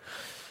town.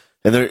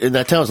 And in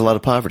that town was a lot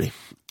of poverty.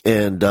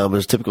 And it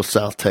was a typical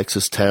South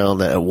Texas town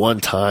that at one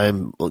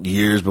time,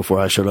 years before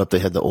I showed up, they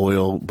had the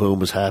oil boom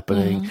was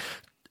happening. Mm-hmm.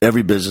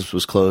 Every business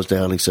was closed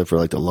down except for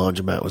like the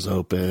laundromat was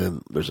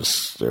open.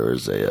 There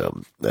was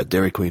a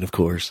Dairy Queen, of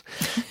course,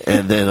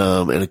 and then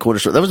and a corner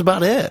store. That was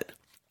about it.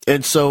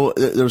 And so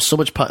there was so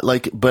much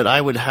but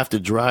I would have to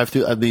drive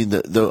through. I mean,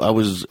 I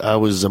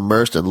was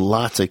immersed in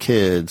lots of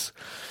kids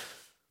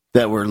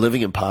that were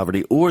living in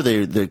poverty, or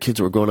the kids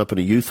that were growing up in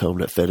a youth home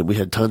that fed. And we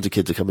had tons of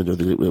kids that come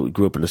into we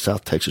grew up in the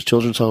South Texas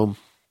Children's Home.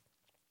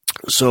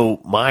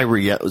 So I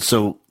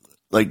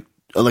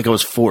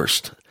was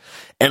forced.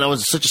 And I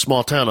was in such a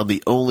small town. I'm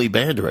the only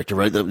band director,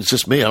 right? It was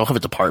just me. I don't have a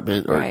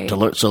department to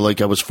learn. So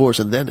I was forced.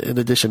 And then in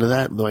addition to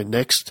that,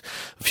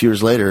 a few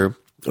years later,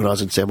 when I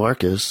was in San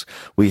Marcos,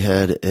 we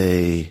had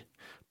a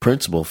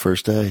principal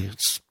first day,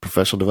 it's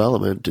professional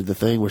development, did the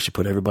thing where she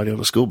put everybody on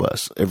the school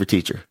bus, every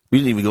teacher. We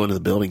didn't even go into the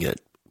building yet.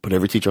 Put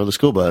every teacher on the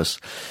school bus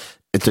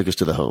and took us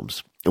to the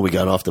homes. And we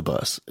got off the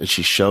bus and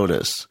she showed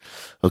us,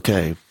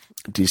 okay,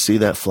 do you see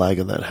that flag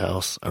in that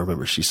house? I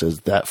remember she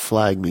says that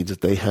flag means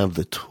that they have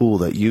the tool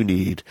that you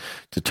need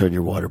to turn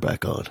your water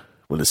back on.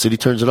 When the city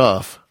turns it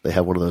off, they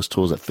have one of those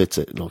tools that fits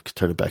it and it'll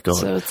turn it back on.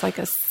 So it's like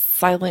a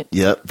silent.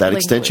 Yep. That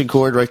language. extension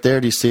cord right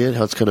there. Do you see it?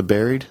 How it's kind of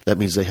buried? That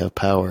means they have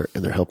power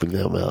and they're helping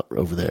them out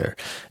over there.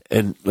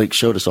 And like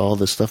showed us all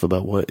this stuff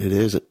about what it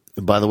is.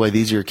 And by the way,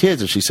 these are your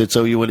kids. And she said,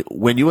 so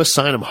when you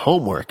assign them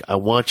homework, I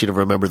want you to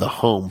remember the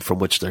home from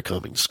which they're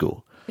coming to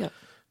school. Yep.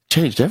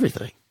 Changed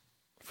everything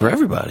for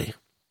everybody.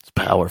 It's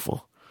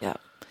powerful. Yeah.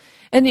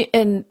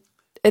 And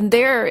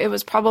there it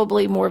was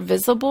probably more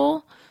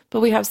visible, but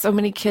we have so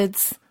many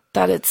kids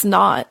that it's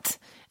not.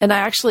 And I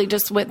actually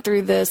just went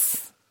through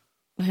this.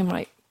 I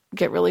might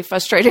get really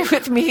frustrated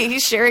with me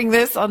sharing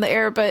this on the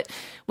air, but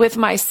with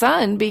my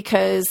son,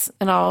 because,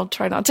 and I'll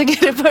try not to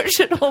get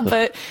emotional,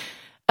 but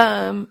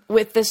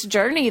with this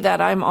journey that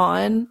I'm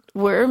on,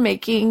 we're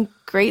making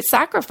great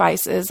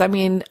sacrifices. I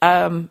mean,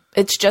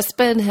 it's just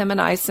been him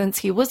and I since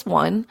he was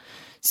 1.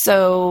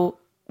 So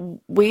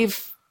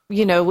we've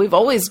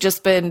always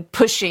just been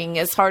pushing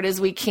as hard as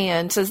we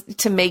can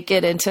to make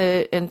it and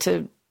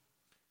to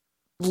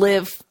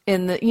live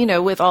in the,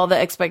 with all the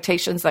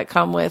expectations that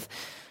come with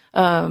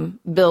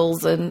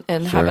bills and Sure.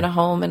 having a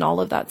home and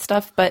all of that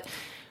stuff. But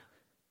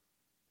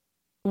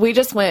we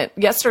just went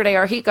yesterday,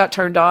 our heat got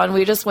turned on.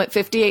 We just went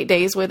 58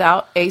 days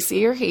without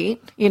AC or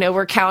heat.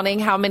 We're counting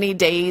how many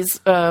days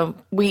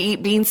we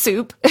eat bean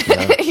soup,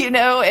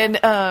 Yeah.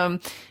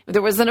 and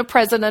there wasn't a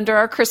present under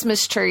our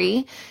Christmas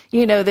tree,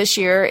 this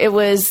year. It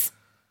was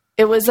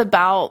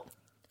about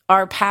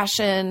our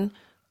passion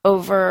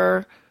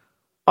over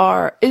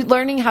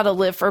learning how to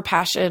live for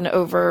passion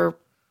over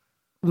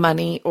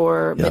money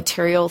or Yep.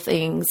 material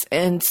things.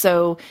 And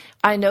so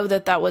I know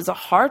that was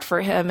hard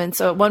for him. And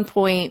so at one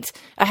point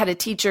I had a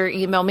teacher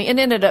email me, and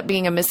it ended up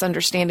being a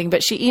misunderstanding,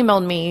 but she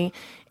emailed me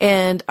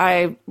and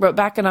I wrote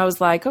back and I was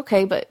like,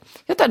 okay, but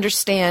you have to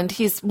understand,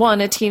 he's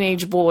 1, a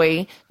teenage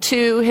boy,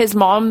 2, his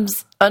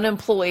mom's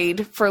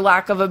unemployed, for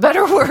lack of a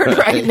better word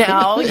right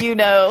now,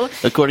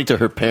 According to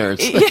her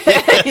parents.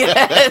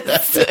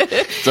 Yes.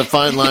 It's a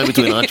fine line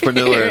between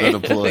entrepreneur and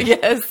unemployed.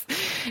 Yes.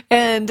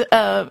 And,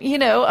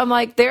 I'm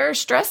like, there are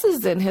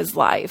stresses in his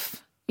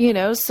life,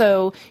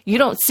 so you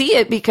don't see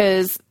it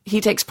because he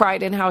takes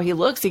pride in how he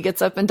looks. He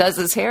gets up and does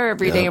his hair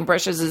every day and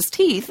brushes his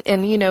teeth.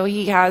 And,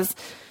 he has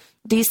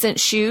decent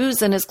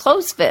shoes and his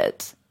clothes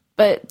fit.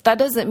 But that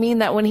doesn't mean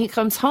that when he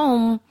comes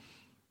home,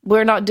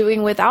 we're not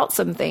doing without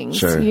some things,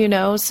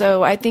 Sure.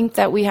 So I think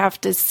that we have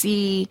to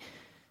see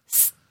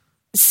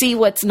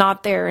what's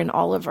not there in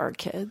all of our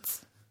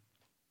kids.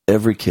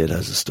 Every kid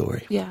has a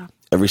story. Yeah.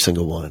 Every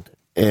single one.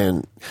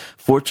 And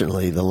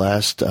fortunately, the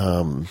last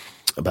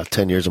about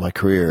 10 years of my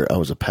career, I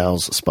was a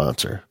PALS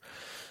sponsor.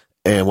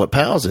 And what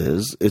PALS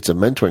is, it's a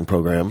mentoring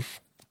program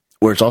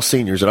where it's all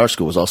seniors. At our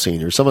school, it was all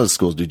seniors. Some of the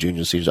schools do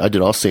juniors, seniors. I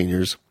did all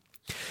seniors.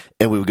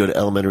 And we would go to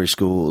elementary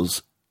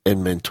schools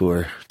and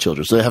mentor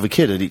children. So they have a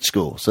kid at each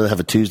school. So they have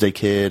a Tuesday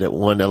kid at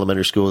one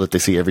elementary school that they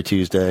see every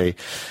Tuesday.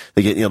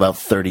 They get, about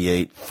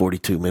 38,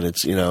 42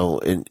 minutes,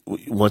 and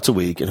once a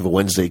week, and have a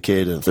Wednesday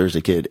kid and a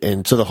Thursday kid.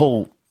 And so the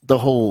whole,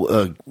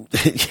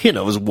 it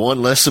was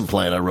one lesson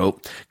plan I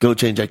wrote. Go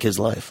change that kid's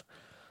life.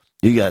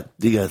 You got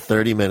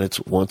 30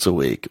 minutes once a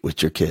week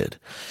with your kid.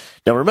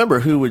 Now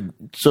remember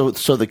so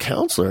the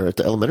counselor at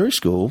the elementary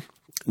school,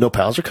 no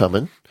pals are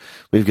coming.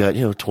 We've got,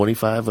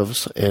 25 of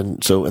us.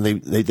 And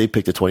they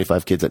picked the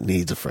 25 kids that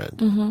needs a friend.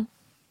 Mm-hmm.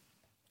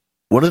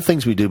 One of the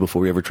things we do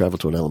before we ever travel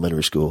to an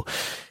elementary school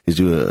is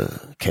do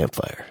a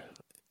campfire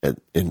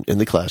in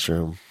the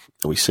classroom.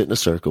 And we sit in a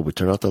circle. We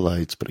turn out the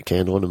lights, put a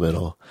candle in the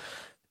middle.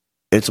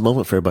 It's a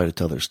moment for everybody to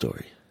tell their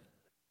story.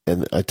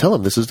 And I tell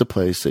them this is the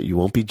place that you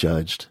won't be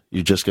judged.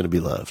 You're just going to be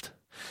loved.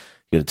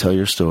 You're going to tell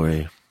your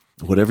story,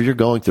 whatever you're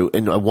going through.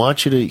 And I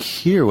want you to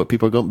hear what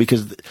people are going,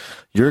 because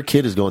your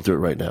kid is going through it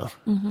right now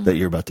that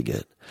you're about to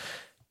get.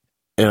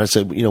 And I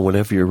said,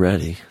 whenever you're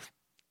ready,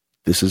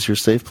 this is your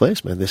safe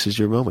place, man. This is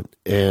your moment.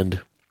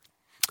 And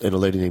a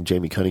lady named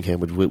Jamie Cunningham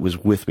was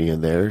with me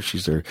in there.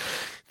 She's their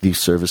youth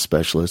service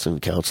specialist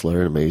and counselor,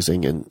 and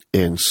amazing.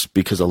 And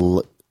because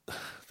the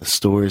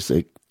stories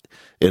that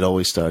it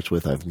always starts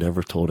with, I've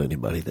never told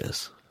anybody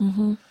this.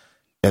 Mm-hmm.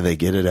 And they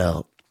get it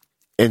out.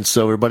 And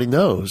so everybody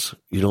knows.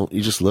 You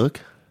just look.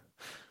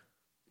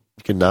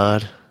 You can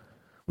nod.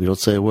 We don't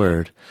say a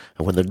word.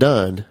 And when they're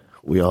done,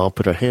 we all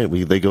put our hand,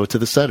 they go to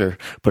the center,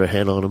 put our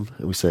hand on them,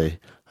 and we say,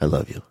 I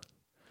love you.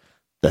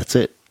 That's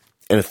it.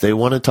 And if they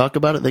want to talk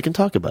about it, they can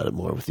talk about it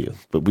more with you.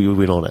 But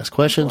we don't ask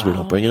questions. Wow. We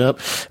don't bring it up.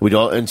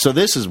 And so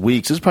this is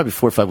weeks. This is probably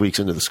 4 or 5 weeks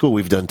into the school.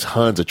 We've done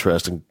tons of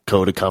trust and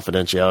code of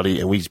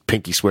confidentiality, and we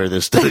pinky swear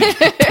this to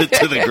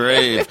the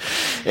grave.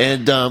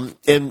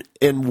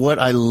 And what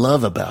I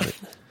love about it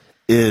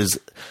is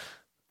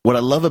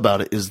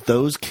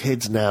those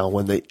kids now,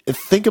 when they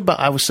think about,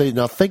 I would say,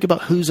 now think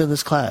about who's in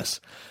this class.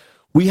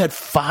 We had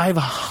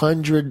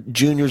 500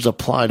 juniors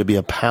apply to be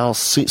a PAL,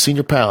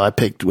 senior PAL.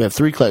 We have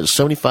 3 classes,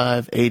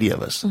 75, 80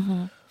 of us.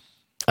 Mm-hmm.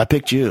 I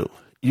picked you.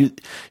 You,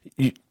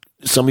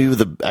 some of you are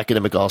the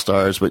academic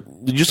all-stars, but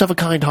you just have a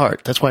kind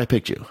heart. That's why I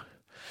picked you.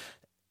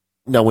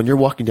 Now, when you're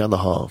walking down the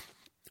hall,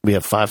 we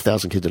have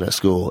 5,000 kids in that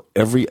school.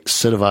 Every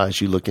set of eyes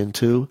you look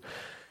into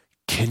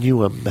can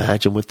you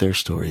imagine what their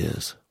story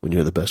is when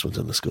you're the best ones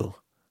in the school?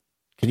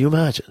 Can you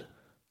imagine?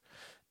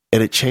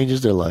 And it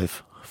changes their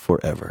life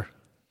forever.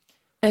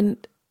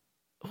 And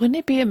wouldn't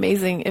it be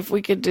amazing if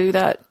we could do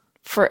that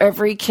for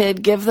every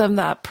kid, give them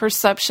that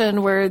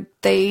perception where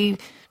they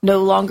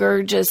no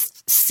longer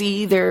just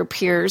see their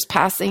peers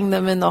passing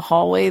them in the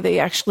hallway. They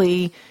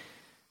actually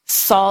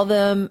saw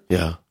them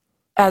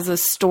as a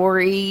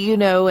story, you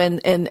know,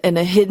 and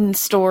a hidden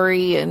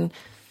story. And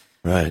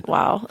right.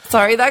 Wow.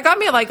 Sorry, that got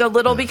me like a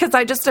little because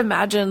I just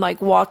imagine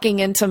like walking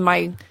into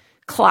my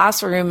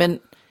classroom and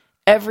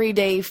every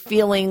day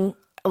feeling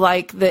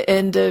like the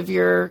end of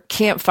your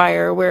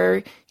campfire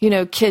where, you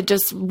know, kid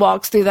just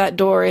walks through that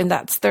door and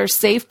that's their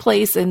safe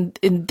place. And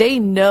they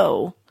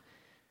know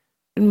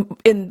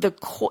in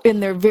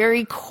their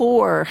very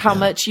core how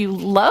much you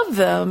love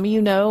them,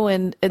 you know,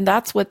 and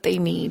that's what they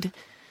need.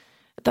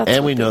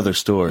 And we know their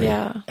story.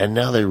 Yeah. And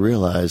now they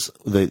realize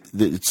that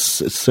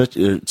it's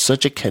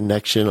such a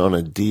connection on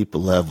a deep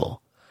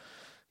level,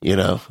 you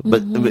know,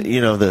 but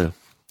you know,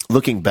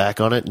 looking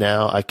back on it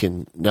now,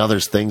 now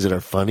there's things that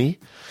are funny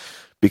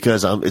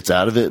because it's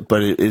out of it,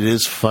 but it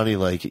is funny.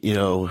 Like, you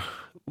know,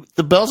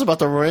 the bell's about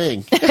to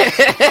ring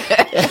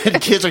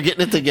and kids are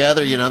getting it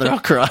together, you know, they're all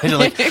crying. They're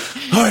like,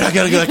 all right, I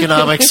got to go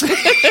economics.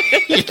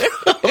 You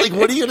know, like,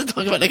 what are you going to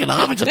talk about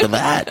economics after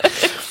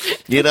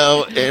that? You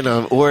know, and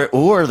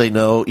or they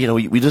know, you know,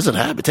 we doesn't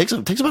have it takes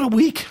about a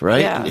week,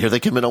 right? Yeah. And here they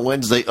come in on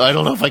Wednesday. I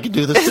don't know if I can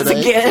do this today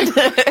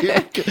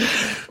again.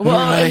 Well,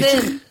 right.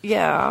 And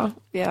then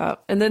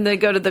and then they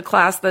go to the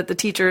class that the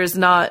teacher is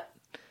not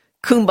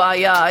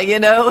kumbaya, you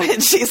know,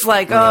 and she's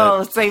like,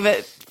 oh, save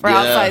it for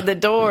outside the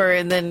door,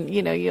 and then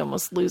you know you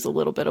almost lose a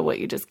little bit of what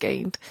you just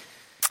gained.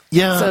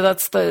 Yeah. So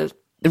that's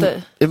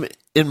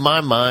in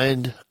my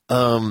mind.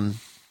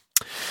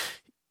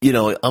 You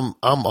know, I'm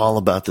all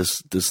about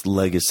this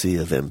legacy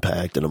of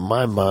impact, and in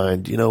my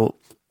mind, you know,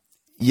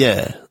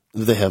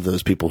 they have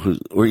those people who,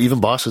 or even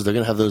bosses, they're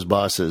going to have those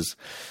bosses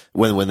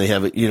when they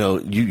have it. You know,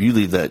 you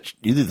leave that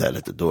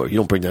at the door. You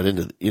don't bring that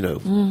into, you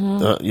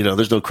know, you know,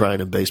 there's no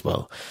crying in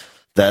baseball,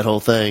 that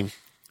whole thing.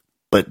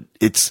 But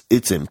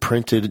it's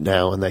imprinted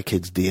now in that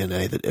kid's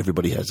DNA that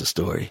everybody has a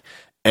story.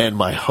 And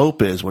my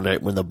hope is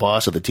when the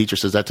boss or the teacher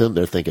says that to them,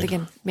 they're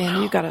thinking,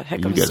 man, you got a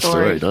heck of a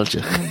story, don't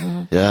you?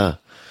 Yeah.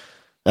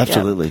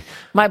 Absolutely.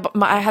 Yeah.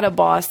 I had a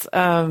boss.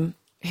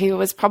 He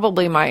was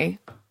probably my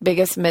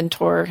biggest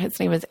mentor. His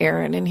name is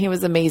Aaron, and he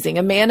was amazing.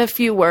 A man of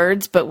few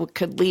words, but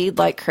could lead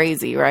like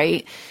crazy,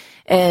 right?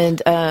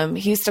 And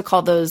he used to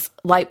call those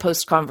light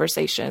post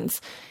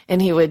conversations.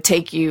 And he would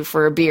take you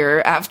for a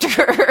beer after,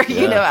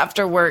 you know,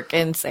 after work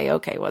and say,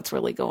 okay, what's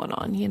really going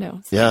on, you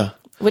know? So,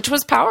 which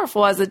was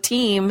powerful as a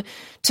team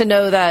to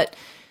know that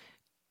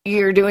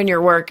you're doing your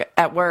work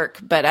at work,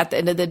 but at the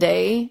end of the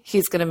day,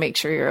 he's going to make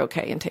sure you're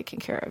okay and taken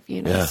care of,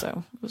 you know? Yeah.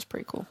 So it was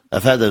pretty cool.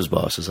 I've had those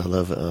bosses. I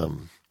love,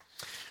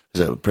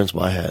 there's a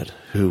principal I had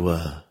who,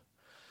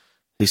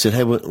 he said,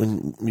 hey,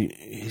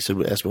 asked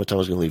me what time I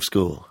was going to leave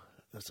school.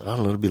 I said, I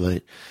don't know, it'll be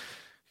late.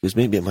 He goes,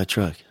 meet me at my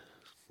truck.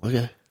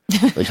 Okay.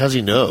 Like, how's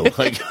he know?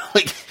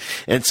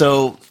 And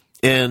so,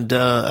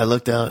 I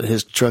looked out and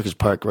his truck is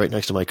parked right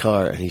next to my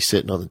car and he's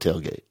sitting on the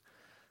tailgate.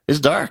 It's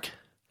dark.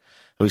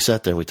 We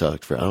sat there and we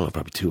talked for, I don't know,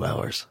 probably 2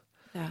 hours.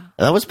 Yeah. And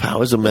that was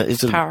power.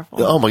 It's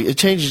powerful. Oh my, it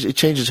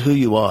changes who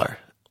you are.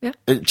 Yeah.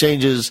 It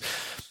changes,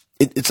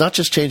 it's not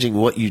just changing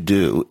what you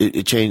do.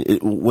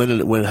 When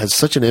it has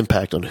such an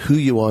impact on who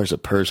you are as a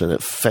person, it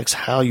affects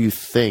how you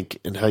think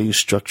and how you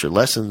structure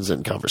lessons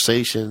and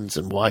conversations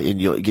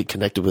and you get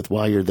connected with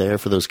why you're there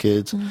for those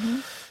kids. Mm-hmm.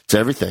 It's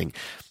everything.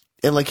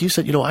 And like you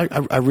said, you know,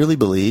 I really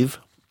believe,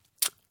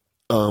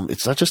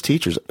 it's not just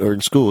teachers or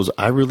in schools.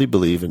 I really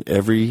believe in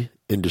every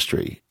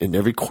industry, in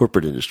every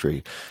corporate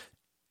industry,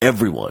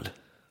 everyone.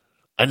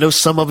 I know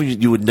some of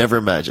you would never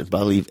imagine, but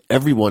I believe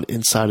everyone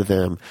inside of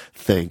them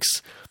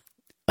thinks,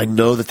 I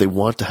know that they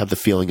want to have the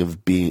feeling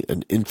of being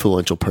an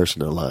influential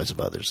person in the lives of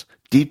others.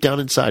 Deep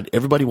down inside,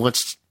 everybody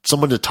wants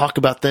someone to talk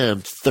about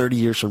them 30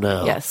 years from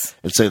now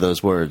and say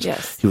those words.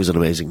 Yes. He was an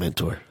amazing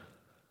mentor.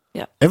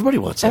 Yeah. Everybody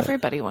wants that.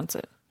 Everybody wants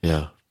it.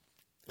 Yeah.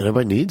 And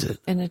everybody needs it.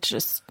 And it's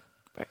just,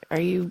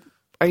 are you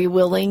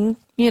willing,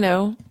 you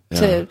know,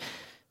 to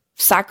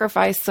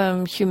sacrifice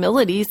some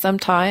humility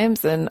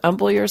sometimes and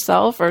humble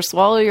yourself or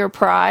swallow your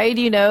pride,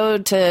 you know,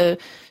 to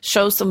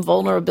show some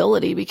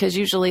vulnerability, because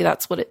usually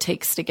that's what it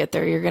takes to get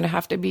there. You're going to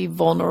have to be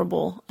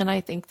vulnerable. And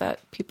I think that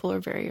people are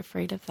very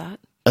afraid of that.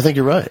 I think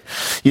you're right.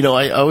 You know,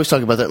 I always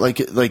talk about that. Like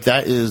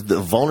that is the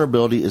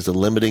vulnerability is the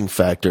limiting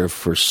factor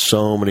for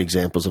so many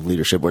examples of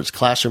leadership, where it's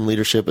classroom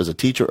leadership as a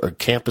teacher or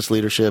campus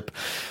leadership.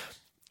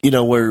 You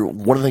know, where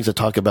one of the things I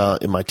talk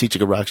about in my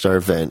Teaching a Rockstar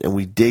event, and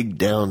we dig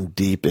down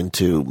deep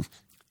into,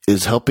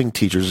 is helping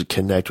teachers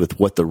connect with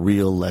what the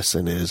real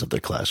lesson is of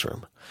their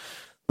classroom.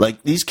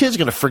 Like, these kids are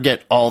going to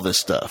forget all this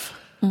stuff.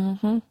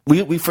 Mm-hmm.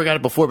 We forgot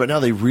it before, but now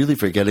they really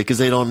forget it because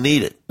they don't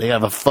need it. They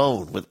have a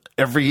phone with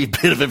every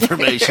bit of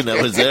information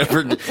that was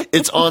ever.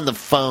 It's on the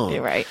phone.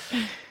 You're right.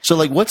 So,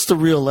 like, what's the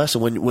real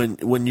lesson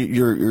when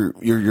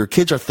your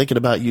kids are thinking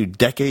about you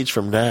decades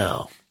from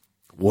now?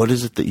 What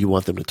is it that you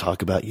want them to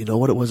talk about? You know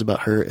what it was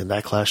about her in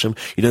that classroom?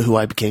 You know who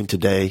I became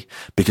today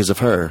because of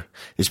her?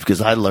 It's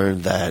because I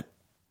learned that.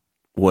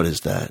 What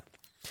is that?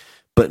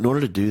 But in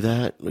order to do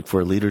that, like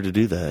for a leader to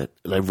do that,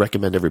 and I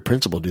recommend every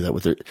principal do that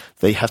with it,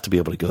 they have to be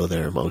able to go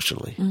there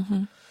emotionally.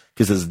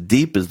 Because as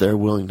deep as they're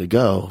willing to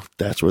go,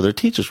 that's where their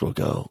teachers will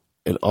go.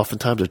 And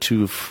oftentimes they're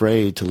too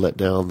afraid to let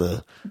down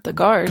the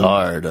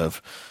guard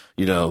of,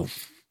 you know,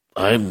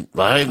 I'm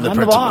the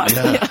principal.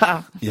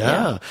 Boss.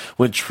 Yeah.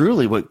 When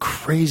truly what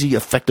crazy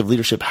effective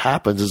leadership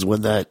happens is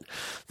when that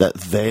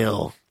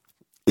veil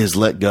is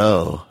let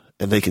go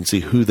and they can see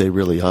who they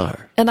really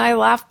are. And I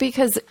laugh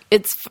because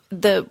it's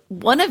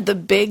one of the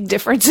big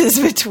differences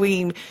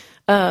between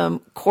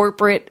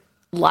corporate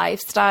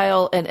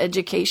lifestyle and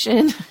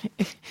education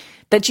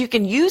that you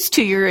can use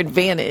to your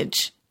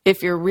advantage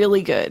if you're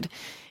really good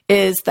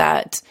is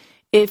that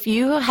if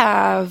you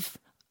have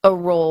a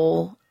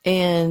role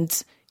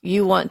and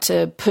you want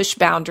to push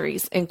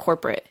boundaries in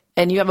corporate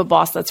and you have a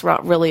boss that's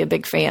not really a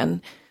big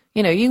fan,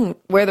 you know, you can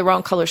wear the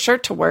wrong color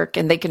shirt to work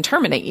and they can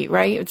terminate you,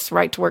 right? It's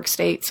right to work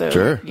state. So,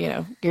 sure. You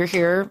know, you're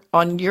here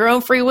on your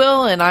own free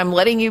will and I'm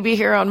letting you be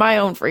here on my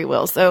own free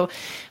will. So,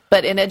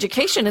 but in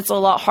education, it's a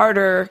lot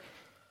harder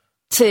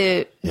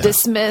to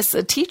dismiss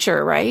a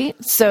teacher, right?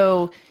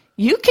 So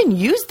you can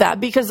use that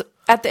because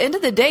at the end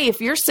of the day, if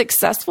you're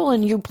successful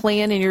and you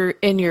plan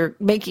and you're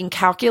making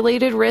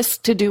calculated risks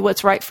to do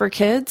what's right for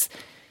kids,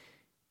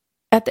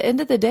 at the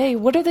end of the day,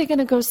 what are they going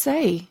to go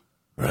say?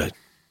 Right.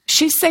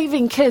 She's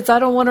saving kids. I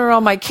don't want her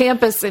on my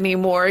campus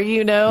anymore,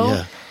 you know?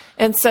 Yeah.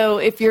 And so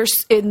if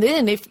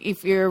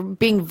you're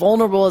being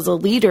vulnerable as a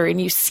leader and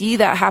you see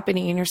that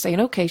happening and you're saying,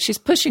 okay, she's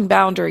pushing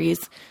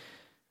boundaries,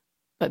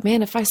 but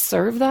man, if I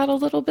serve that a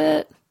little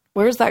bit,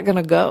 where's that going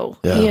to go?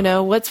 Yeah. You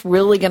know, what's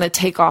really going to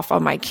take off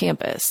on my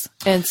campus?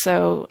 And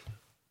so,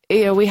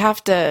 you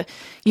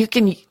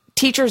know,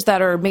 teachers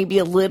that are maybe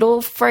a little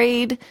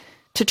afraid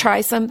to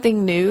try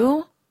something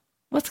new,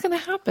 what's going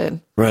to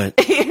happen? Right.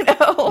 You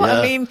know,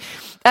 I mean,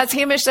 as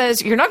Hamish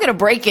says, you're not going to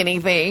break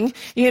anything,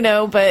 you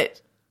know, but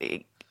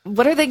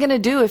what are they going to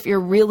do if you're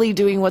really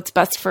doing what's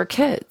best for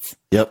kids?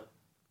 Yep.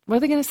 What are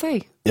they going to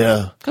say?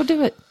 Yeah. Go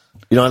do it.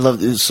 You know, I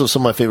love, so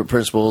some of my favorite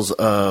principals,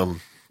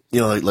 you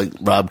know, like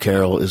Rob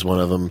Carroll is one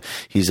of them.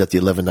 He's at the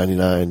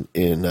 1199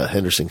 in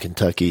Henderson,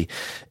 Kentucky.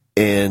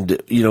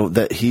 And, you know,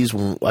 that he's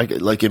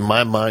like in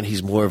my mind,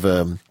 he's more of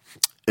a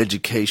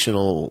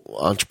educational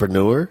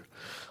entrepreneur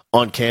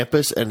on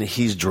campus, and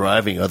he's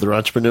driving other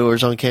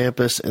entrepreneurs on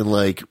campus and,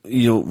 like,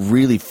 you know,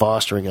 really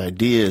fostering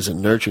ideas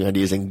and nurturing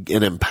ideas and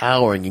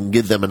empowering and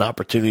give them an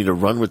opportunity to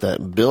run with that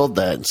and build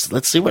that. And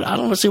I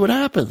want to see what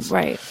happens.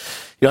 Right.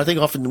 You know, I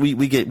think often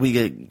we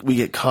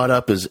get caught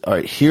up as, all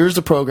right, here's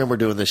the program we're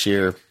doing this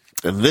year,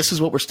 and this is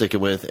what we're sticking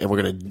with, and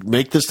we're going to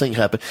make this thing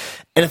happen.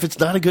 And if it's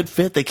not a good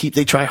fit, they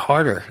try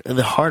harder and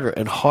harder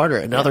and harder,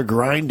 and now they're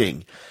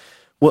grinding.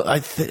 Well, I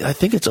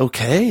think it's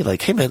okay.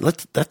 Like, hey man,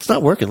 that's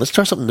not working. Let's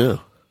try something new.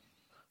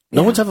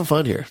 No one's having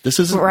fun here. This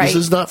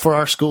is not for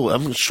our school.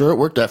 I'm sure it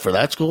worked out for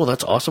that school, and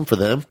that's awesome for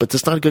them, but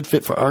it's not a good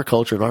fit for our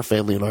culture and our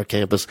family and our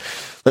campus.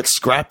 Let's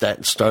scrap that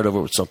and start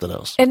over with something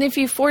else. And if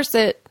you force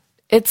it,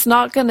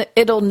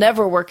 it'll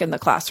never work in the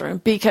classroom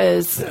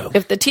because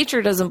if the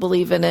teacher doesn't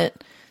believe in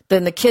it,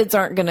 then the kids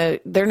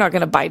they're not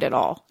going to bite at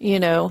all. You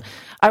know,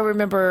 I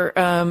remember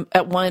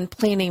at one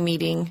planning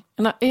meeting,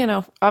 and you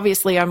know,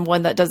 obviously I'm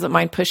one that doesn't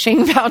mind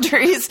pushing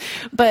boundaries,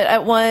 but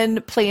at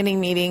one planning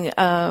meeting,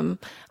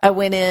 I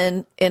went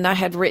in and I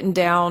had written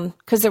down,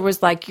 because there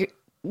was like,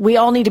 we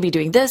all need to be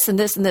doing this and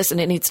this and this,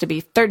 and it needs to be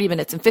 30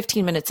 minutes and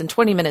 15 minutes and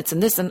 20 minutes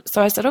and this. And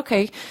so I said,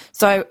 okay.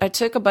 So I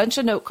took a bunch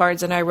of note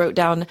cards and I wrote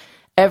down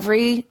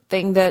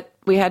everything that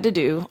we had to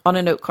do on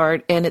a note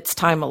card and its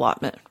time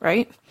allotment,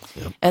 right?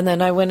 Yep. And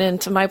then I went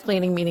into my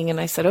planning meeting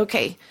and I said,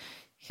 okay,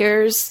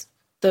 here's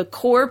the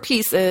core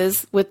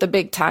pieces with the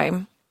big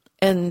time.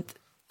 And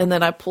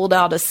then I pulled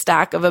out a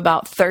stack of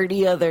about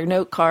 30 other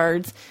note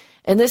cards.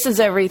 And this is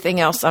everything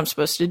else I'm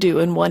supposed to do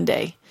in one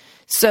day.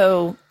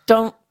 So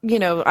I'm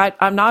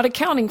not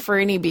accounting for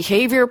any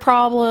behavior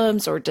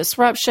problems or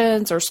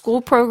disruptions or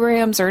school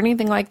programs or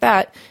anything like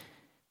that.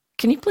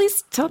 Can you please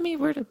tell me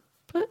where to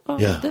put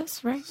all of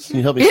this right here? Can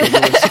you help me?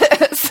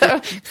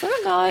 So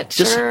I'm not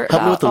just sure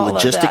help me with the all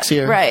logistics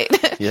here. Right.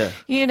 Yeah.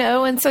 You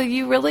know, and so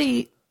you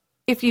really,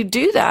 if you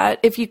do that,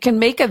 if you can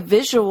make a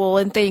visual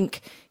and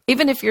think,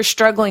 even if you're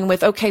struggling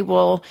with, okay,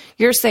 well,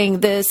 you're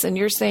saying this and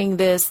you're saying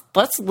this,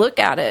 let's look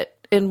at it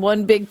in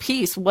one big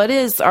piece. What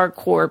is our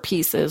core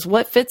pieces?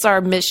 What fits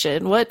our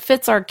mission? What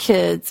fits our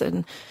kids?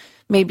 And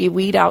maybe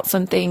weed out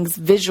some things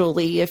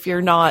visually if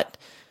you're not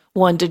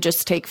one to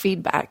just take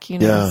feedback, you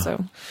know. Yeah.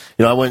 So,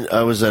 you know,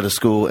 I was at a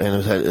school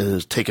and it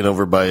was taken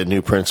over by a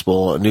new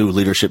principal, a new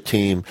leadership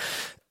team,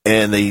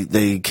 and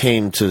they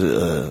came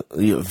to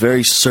a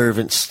very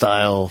servant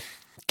style,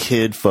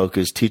 kid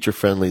focused, teacher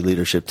friendly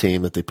leadership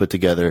team that they put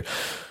together.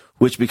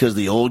 Which, because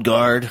the old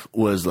guard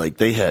was like,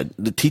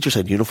 the teachers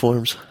had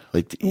uniforms.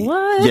 Like,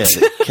 what? Yeah,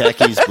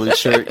 khakis, blue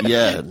shirt,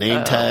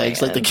 name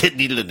tags. Man. Like the kid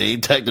needed a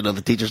name tag to know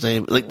the teacher's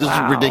name. Like, this is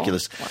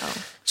ridiculous. Wow.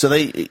 So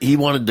he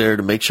wanted there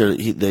to make sure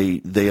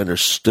that they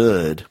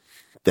understood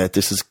that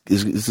this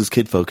is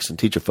kid focused and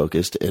teacher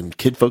focused and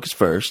kid focused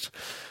first.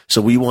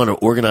 So we want to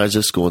organize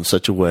this school in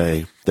such a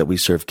way that we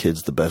serve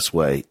kids the best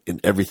way in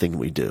everything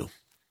we do.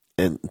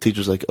 And the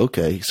teacher's like,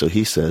 okay. So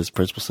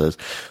principal says,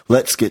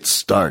 let's get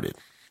started.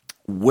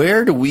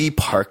 Where do we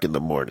park in the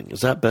morning?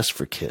 Is that best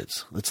for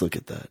kids? Let's look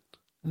at that.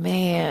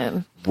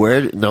 Man.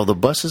 Now the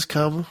buses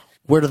come.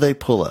 Where do they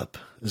pull up?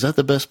 Is that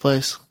the best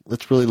place?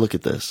 Let's really look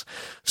at this.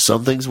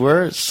 Some things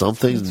were, some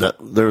things not.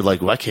 They're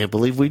like, well, I can't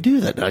believe we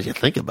do that. Now you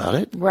think about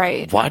it.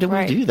 Right. Why do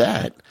we do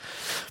that?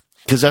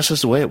 Because that's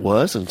just the way it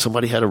was, and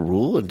somebody had a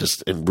rule,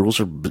 and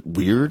rules are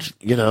weird,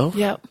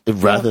 Yep.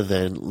 Rather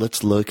than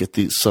let's look at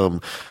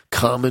some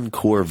common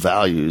core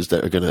values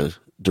that are going to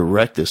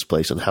direct this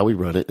place and how we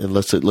run it, and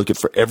let's look at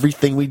for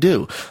everything we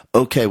do.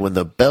 Okay, when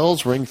the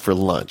bells ring for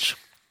lunch,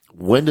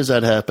 when does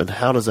that happen?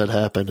 How does that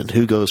happen? And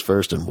who goes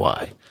first and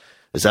why?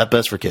 Is that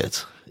best for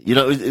kids?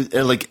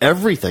 Like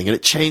everything. And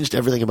it changed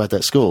everything about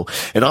that school.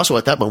 And also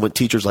at that moment,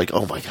 teachers like,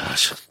 oh my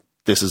gosh,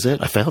 this is it.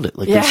 I found it.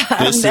 Like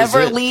this never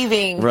is it.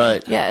 Leaving.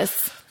 Right.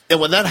 Yes. And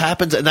when that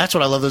happens, and that's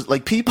what I love, is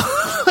like people,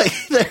 like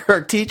there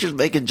are teachers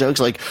making jokes,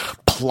 like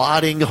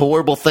plotting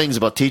horrible things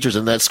about teachers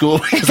in that school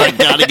because I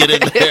got to get in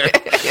there.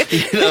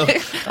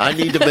 I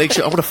need to make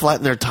sure I'm going to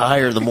flatten their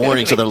tire in the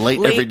morning so they're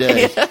late every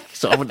day. Yeah.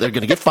 So they're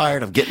going to get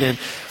fired. I'm getting in.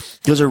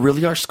 Because there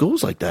really are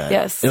schools like that.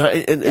 Yes. And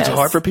it's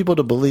hard for people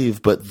to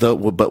believe, but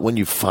when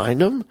you find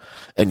them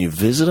and you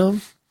visit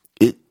them,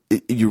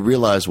 you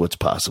realize what's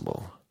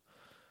possible.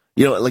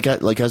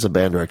 Like as a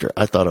band director,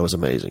 I thought I was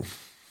amazing.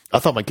 I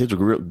thought my kids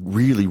were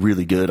really,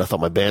 really good. I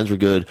thought my bands were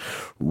good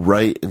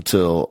right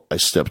until I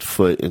stepped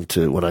foot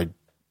into when I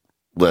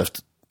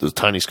left those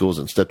tiny schools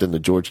and stepped into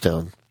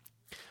Georgetown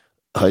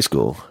High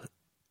School.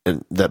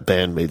 And that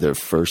band made their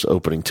first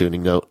opening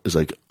tuning note. It's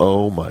like,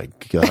 oh my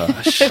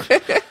gosh.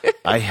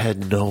 I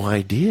had no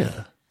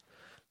idea.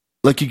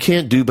 Like you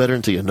can't do better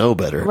until you know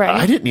better. Right,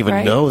 I didn't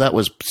even know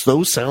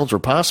those sounds were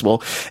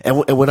possible.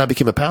 And when I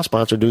became a PAL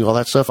sponsor doing all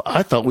that stuff,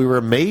 I thought we were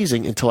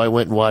amazing until I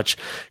went and watched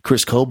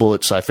Chris Coble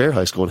at Cy-Fair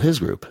High School and his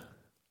group.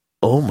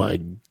 Oh my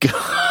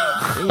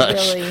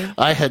gosh. Really?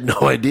 I had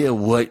no idea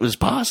what was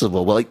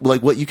possible. Like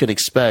what you can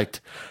expect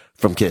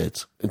from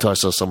kids until I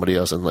saw somebody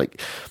else and like,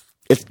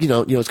 it's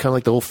it's kind of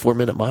like the whole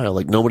 4-minute mile.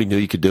 Like nobody knew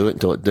you could do it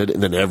until it did it,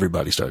 and then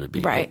everybody started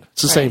beating it.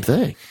 It's the same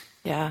thing.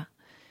 Yeah,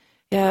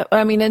 yeah.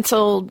 I mean,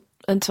 until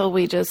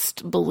we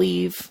just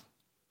believe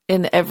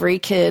in every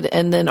kid,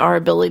 and then our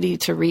ability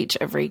to reach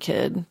every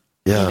kid.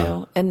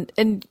 Yeah.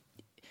 And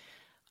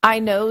I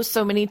know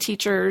so many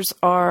teachers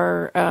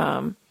are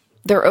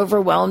they're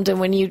overwhelmed, and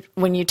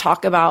when you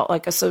talk about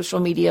like a social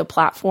media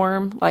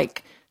platform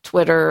like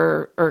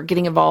Twitter or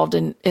getting involved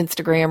in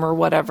Instagram or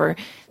whatever,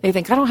 they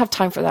think, I don't have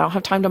time for that. I don't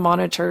have time to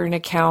monitor an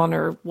account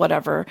or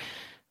whatever.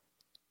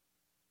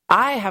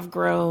 I have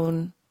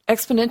grown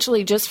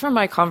exponentially just from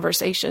my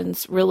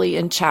conversations really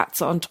in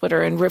chats on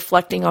Twitter and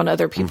reflecting on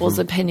other people's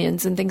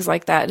opinions and things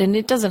like that. And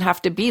it doesn't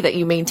have to be that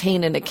you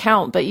maintain an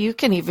account, but you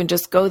can even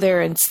just go there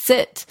and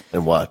sit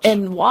and watch.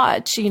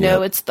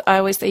 I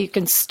always say you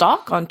can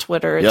stalk on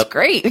Twitter. It's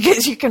great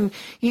because you can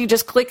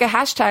just click a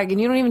hashtag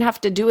and you don't even have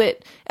to do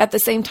it at the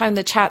same time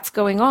the chat's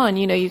going on.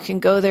 You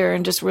can go there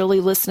and just really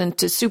listen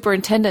to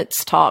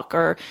superintendents talk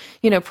or,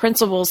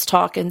 principals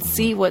talk and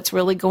see what's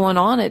really going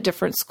on at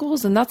different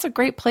schools. And that's a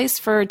great place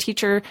for a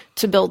teacher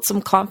to build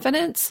some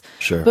confidence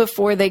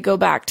before they go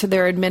back to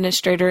their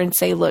administrator and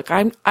say, look,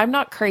 I'm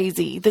not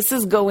crazy. This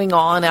is going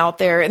on out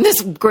there in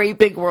this great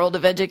big world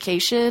of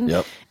education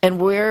and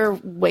we're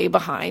way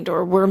behind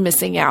or we're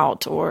missing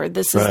out or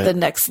this is the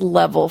next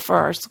level for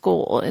our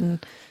school.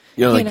 And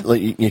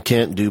you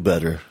can't do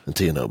better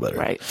until you know better.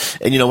 Right.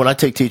 And when I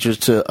take teachers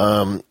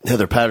to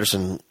Heather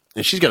Patterson,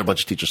 and she's got a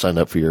bunch of teachers signed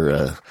up for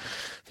your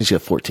I think she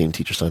got 14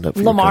 teachers signed up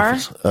for Lamar.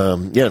 Your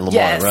conference. In Lamar,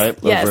 yes, right?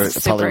 Yes, over at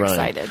super Ryan.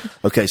 excited.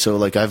 Okay,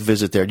 so I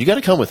visit there. You got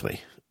to come with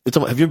me.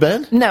 Have you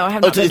been? No, I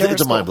have not been to her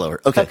It's a school. mind blower.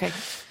 Okay.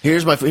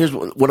 Here's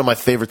one of my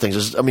favorite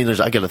things.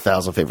 I get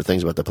 1,000 favorite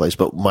things about the place,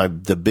 but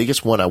the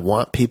biggest one I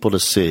want people to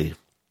see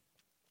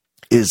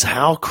is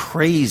how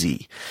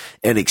crazy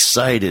and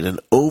excited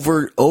and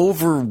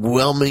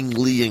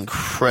overwhelmingly,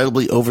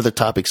 incredibly over the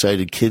top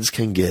excited kids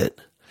can get,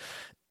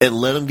 and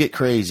let them get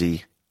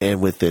crazy. And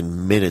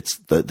within minutes,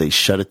 they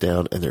shut it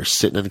down and they're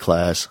sitting in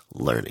class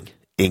learning,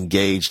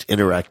 engaged,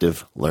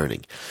 interactive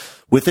learning.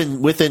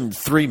 Within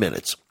 3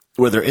 minutes,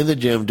 where they're in the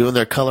gym doing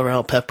their color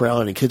out, pep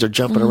rally, and kids are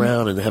jumping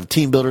around and they have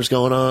team builders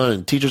going on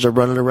and teachers are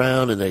running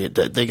around and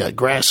they got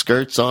grass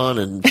skirts on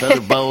and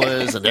feather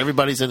boas and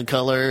everybody's in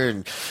color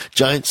and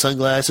giant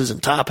sunglasses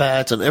and top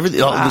hats and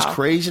everything. All this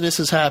craziness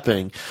is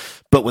happening.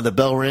 But when the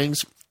bell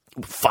rings,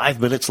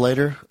 5 minutes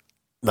later,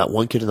 not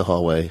one kid in the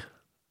hallway.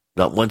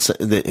 Not one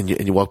and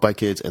you walk by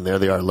kids, and there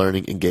they are,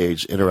 learning,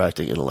 engaged,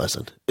 interacting in a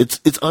lesson.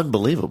 It's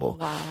unbelievable.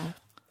 Wow.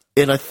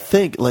 And I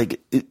think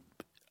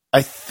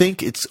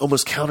it's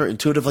almost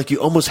counterintuitive. Like you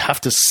almost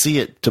have to see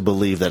it to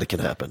believe that it can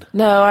happen.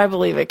 No, I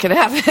believe it can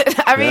happen.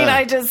 I mean,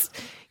 I just,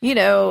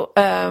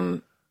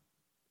 I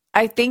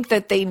think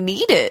that they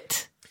need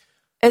it.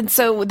 And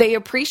so they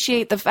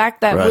appreciate the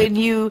fact that Right.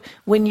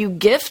 when you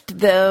gift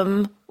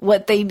them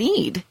what they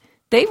need,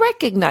 they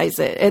recognize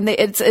it. And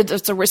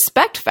it's a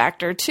respect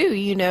factor too.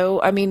 You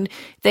know, I mean,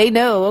 they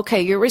know,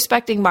 okay, you're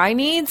respecting my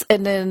needs.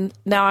 And then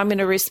now I'm going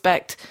to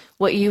respect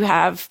what you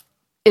have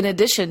in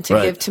addition to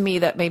Right. give to me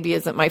that maybe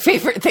isn't my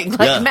favorite thing, like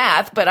Yeah.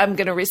 math, but I'm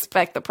going to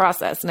respect the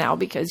process now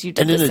because you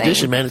did And in the same.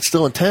 addition, man, it's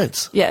still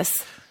intense. Yes.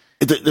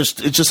 It's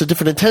just a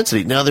different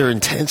intensity. Now they're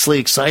intensely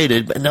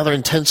excited, and now they're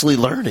intensely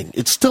learning.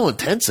 It's still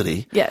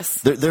intensity. Yes.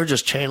 They're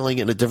just channeling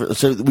in a different.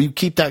 So we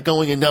keep that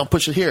going, and now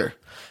push it here,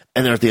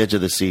 and they're at the edge of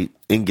the seat,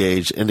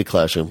 engaged in the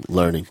classroom,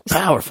 learning.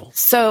 Powerful.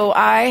 So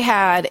I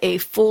had a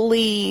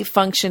fully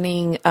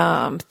functioning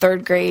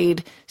third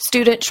grade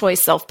student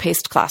choice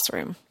self-paced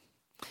classroom.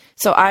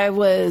 So I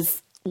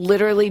was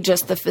literally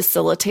just the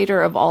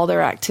facilitator of all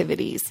their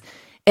activities.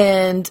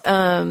 And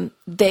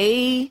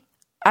it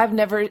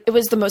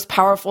was the most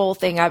powerful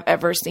thing I've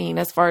ever seen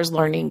as far as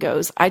learning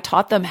goes. I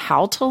taught them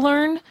how to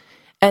learn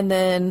and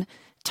then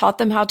taught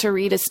them how to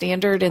read a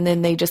standard. And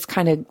then they just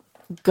kind of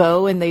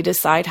go and they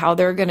decide how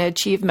they're going to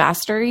achieve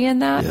mastery in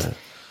that. Yeah.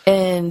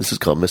 And This is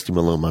called Misty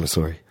Malone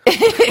Montessori.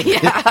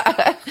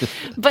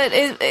 but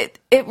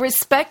it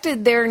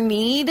respected their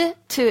need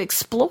to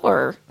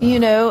explore, you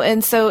know,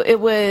 and so it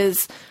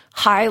was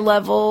high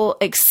level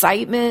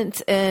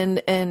excitement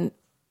and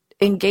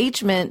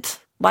engagement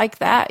like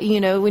that. You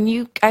know,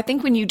 I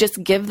think when you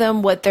just give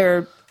them what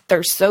they're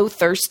so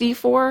thirsty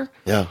for,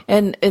 Yeah.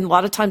 and a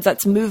lot of times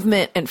that's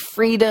movement and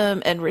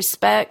freedom and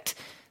respect,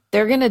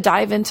 they're going to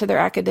dive into their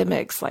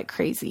academics like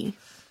crazy.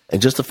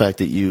 And just the fact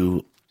that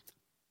you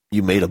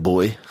made a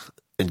boy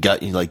and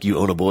got you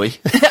own a boy.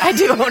 I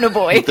do own a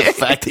boy. The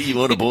fact that you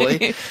own a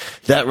boy,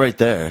 that right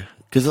there,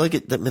 because having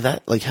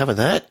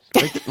that,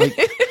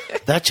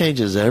 that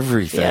changes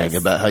everything Yes.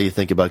 about how you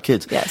think about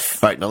kids.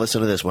 Yes. All right, now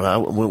listen to this. When I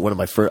one of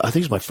my first, I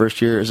think it was my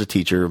first year as a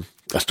teacher.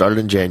 I started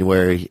in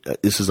January.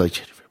 This is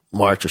like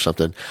March or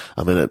something.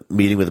 I'm in a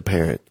meeting with a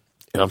parent,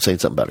 and I'm saying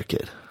something about her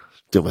kid.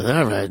 Doing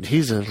all right,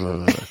 he's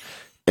in,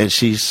 and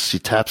she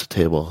taps the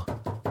table.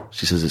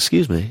 She says,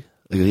 "Excuse me."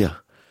 I go, "Yeah."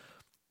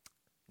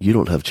 You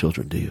don't have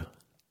children, do you?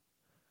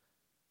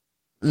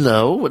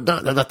 No,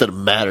 not that it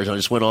matters. I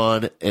just went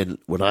on, and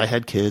when I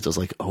had kids, I was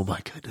like, oh my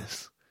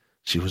goodness,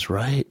 she was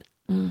right.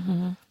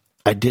 Mm-hmm.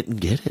 I didn't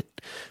get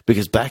it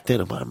because back then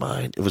in my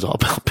mind, it was all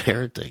about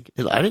parenting.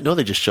 And I didn't know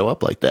they just show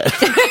up like that.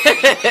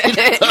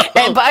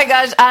 And by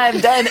gosh,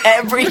 I've done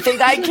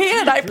everything I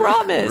can, I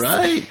promise.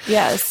 Right.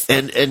 Yes.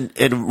 And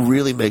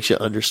really makes you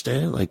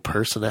understand like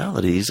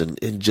personalities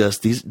and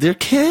just they're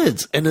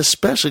kids. And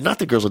especially, not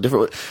that girls are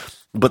different,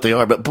 but they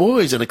are, but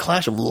boys in a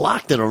classroom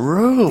locked in a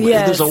room. Yes.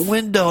 And there's a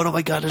window, and oh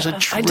my God, there's a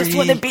tree. I just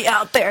want to be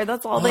out there.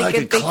 That's all they I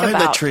can could think climb about.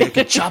 that tree. I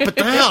could chop it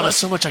down. There's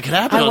so much I could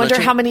happen I on wonder that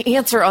tree. how many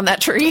ants are on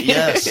that tree.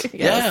 Yes.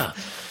 Yeah.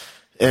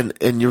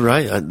 And you're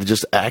right.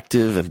 Just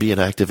active and being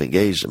active,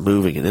 engaged, and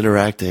moving and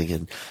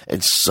interacting.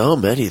 And so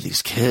many of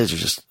these kids are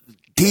just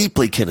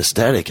deeply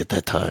kinesthetic at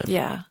that time.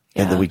 Yeah.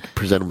 And then we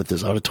present them with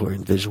this auditory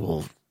and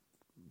visual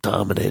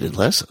dominated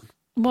lesson.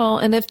 Well,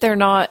 and if they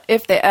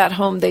at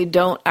home, they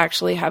don't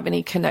actually have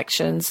any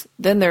connections,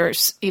 then they're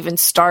even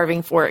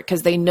starving for it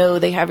because they know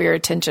they have your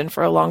attention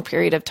for a long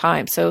period of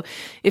time. So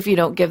if you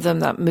don't give them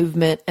that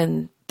movement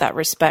and that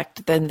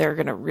respect, then they're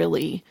going to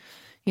really,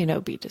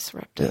 be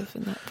disruptive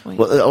in that point.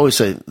 Well, I always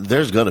say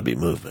there's going to be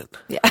movement.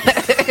 Yeah.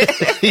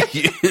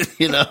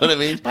 You know what I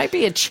mean? Might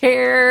be a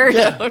chair.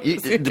 Yeah.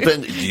 It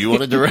depends. Do you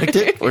want to direct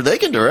it? Or they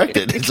can direct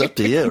it. It's up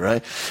to you,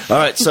 right? All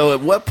right. So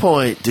at what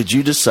point did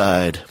you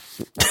decide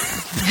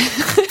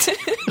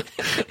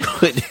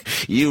when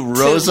you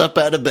rose up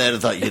out of bed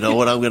and thought, you know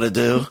what I'm going to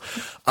do?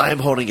 I'm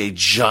holding a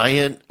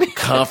giant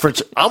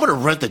conference. I'm going to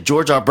rent the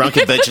George R. Brown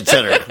Convention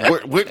Center.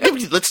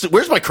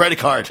 Where's my credit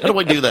card? How do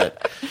I do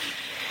that?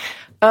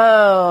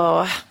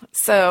 Oh,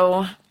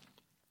 so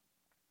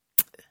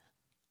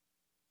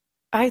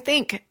I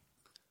think,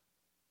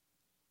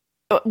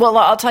 well,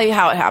 I'll tell you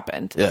how it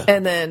happened. Yeah.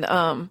 And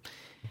then,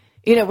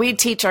 we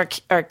teach our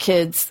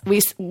kids,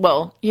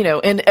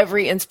 and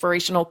every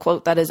inspirational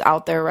quote that is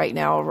out there right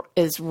now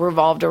is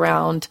revolved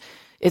around,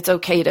 it's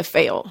okay to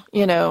fail,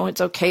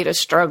 it's okay to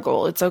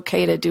struggle. It's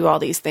okay to do all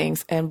these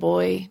things. And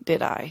boy,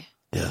 did I.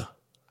 Yeah.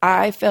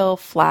 I fell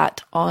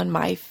flat on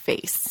my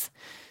face.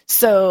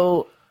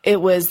 So it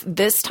was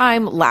this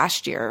time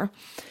last year,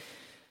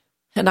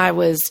 and I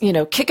was,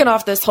 kicking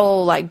off this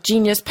whole like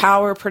Genius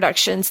Power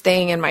Productions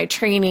thing and my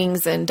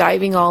trainings and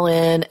diving all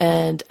in.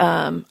 And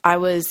I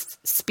was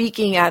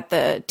speaking at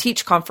the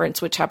Teach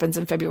Conference, which happens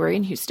in February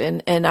in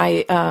Houston. And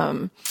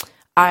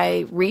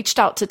I reached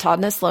out to Todd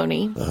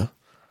Neslony, Uh-huh.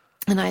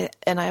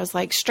 and I was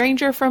like,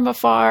 stranger from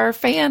afar,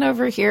 fan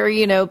over here,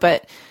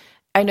 but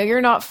I know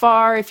you're not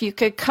far. If you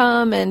could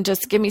come and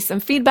just give me some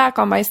feedback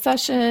on my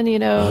session,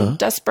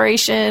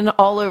 desperation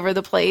all over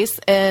the place.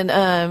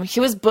 And he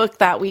was booked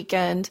that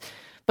weekend,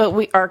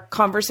 but our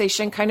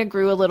conversation kind of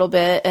grew a little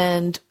bit,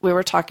 and we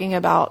were talking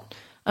about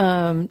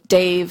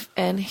Dave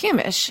and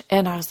Hamish.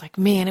 And I was like,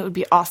 man, it would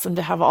be awesome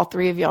to have all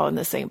three of y'all in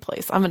the same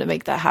place. I'm going to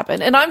make that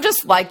happen. And I'm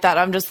just like that.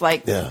 I'm just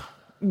like, Yeah.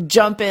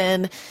 jump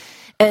in.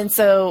 And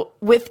so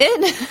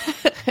within,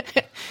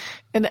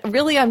 and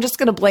really, I'm just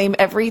going to blame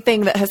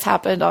everything that has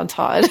happened on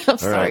Todd. I'm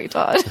sorry,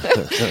 Todd.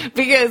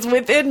 Because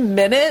within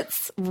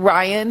minutes,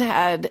 Ryan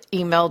had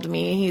emailed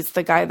me. He's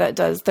the guy that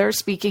does their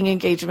speaking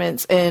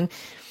engagements. And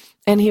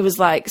he was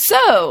like,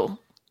 so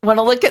want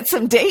to look at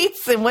some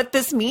dates and what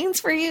this means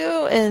for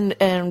you?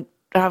 And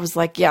I was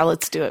like, yeah,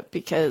 let's do it,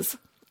 because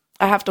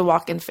I have to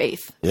walk in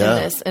faith in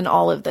this and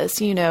all of this,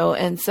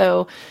 And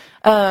so,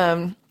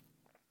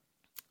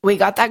 we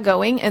got that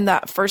going, and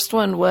that first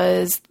one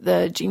was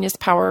the Genius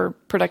Power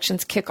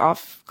Productions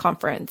Kickoff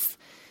Conference.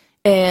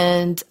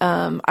 And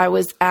I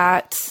was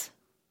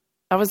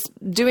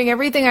doing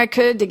everything I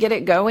could to get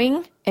it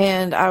going,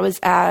 and I was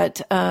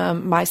at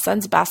my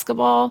son's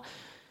basketball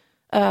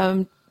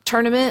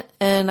tournament,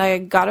 and I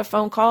got a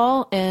phone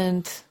call,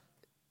 and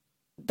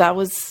it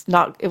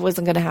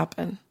wasn't going to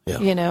happen,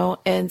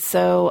 And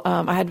so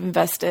I had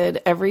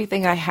invested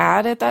everything I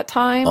had at that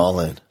time. All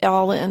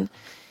in.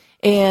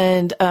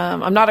 And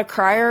I'm not a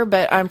crier,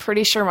 but I'm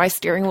pretty sure my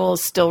steering wheel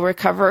is still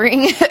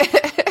recovering.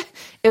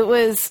 It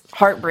was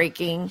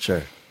heartbreaking.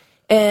 Sure.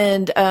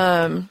 And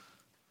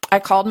I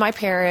called my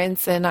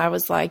parents, and I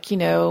was like, I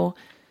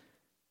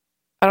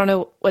don't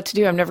know what to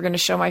do. I'm never going to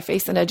show my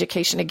face in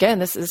education again.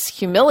 This is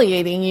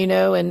humiliating,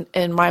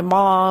 And my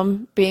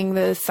mom, being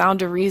the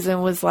sound of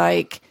reason, was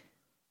like,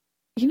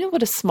 you know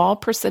what a small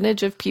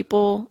percentage of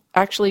people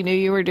actually knew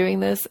you were doing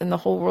this in the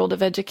whole world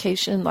of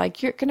education?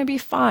 Like, you're going to be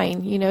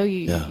fine.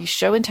 You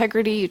show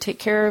integrity, you take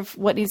care of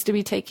what needs to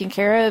be taken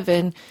care of,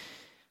 and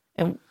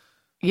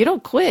you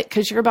don't quit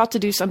because you're about to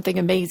do something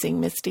amazing,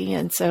 Misty.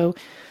 And so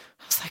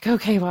I was like,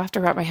 okay, well, I have to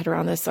wrap my head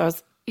around this. So I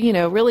was,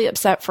 really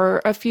upset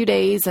for a few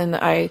days, and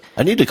I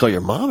need to call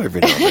your mom every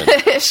now and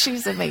then.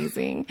 She's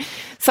amazing.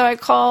 So I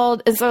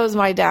called, and so is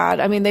my dad.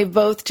 I mean, they've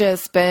both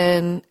just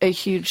been a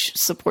huge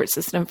support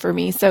system for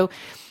me. So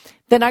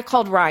then I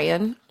called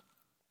Ryan,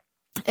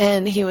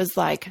 and he was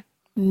like,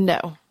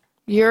 no,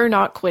 you're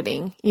not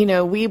quitting.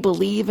 We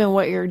believe in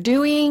what you're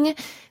doing.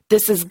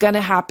 This is going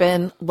to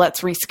happen.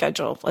 Let's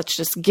reschedule. Let's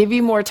just give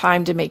you more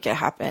time to make it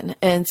happen.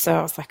 And so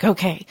I was like,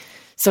 okay.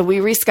 So we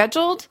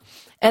rescheduled.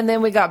 And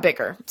then we got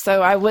bigger.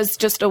 So I was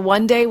just a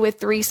 1 day with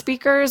 3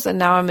 speakers, and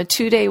now I'm a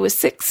 2 day with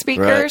 6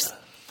 speakers. Right.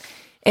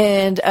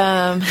 And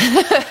all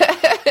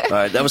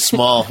right, that was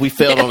small. We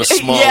failed on a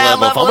small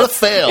level. If I'm going to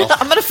fail,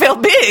 I'm going to fail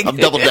big. I'm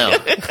double down.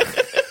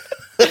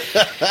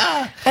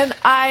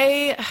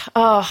 And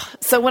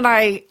so when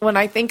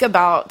I think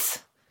about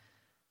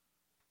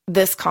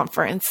this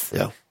conference,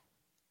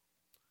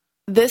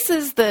 this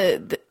is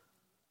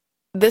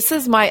this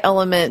is my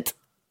element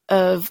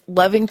of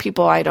loving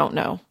people I don't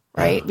know.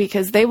 Right?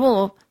 Because they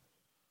will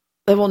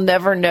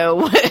never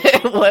know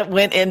what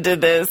went into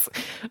this,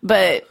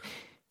 but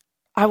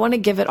I want to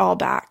give it all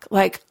back.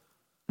 Like,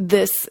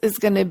 this is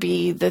going to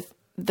be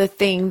the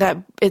thing that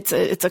it's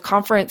a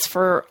conference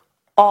for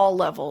all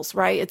levels,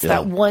 right? It's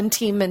that one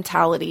team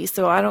mentality.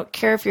 So I don't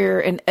care if you're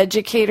an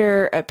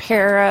educator, a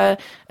para,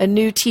 a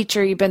new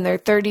teacher, you've been there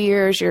 30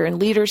 years, you're in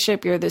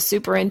leadership, you're the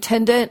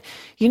superintendent,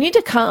 you need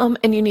to come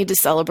and you need to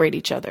celebrate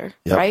each other.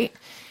 Right?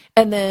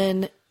 And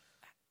then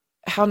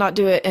how not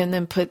do it and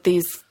then put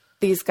these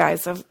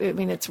guys. I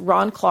mean, it's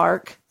Ron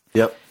Clark,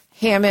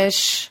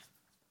 Hamish,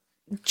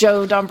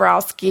 Joe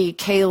Dombrowski,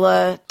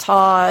 Kayla,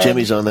 Todd.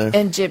 Jimmy's on there.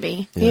 And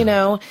Jimmy,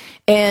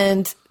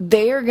 and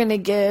they are going to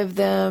give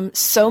them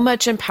so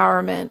much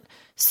empowerment,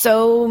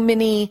 so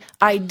many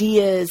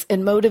ideas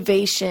and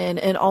motivation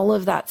and all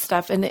of that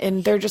stuff.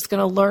 And they're just going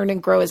to learn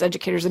and grow as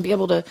educators and be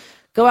able to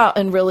go out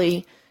and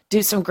really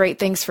do some great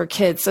things for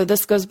kids. So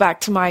this goes back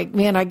to I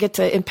get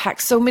to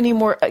impact so many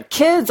more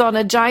kids on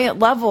a giant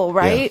level,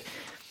 right?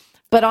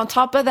 But on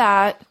top of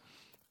that,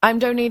 I'm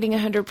donating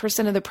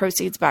 100% of the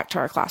proceeds back to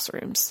our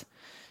classrooms.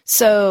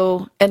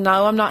 So, and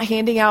now I'm not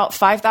handing out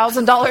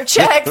 $5,000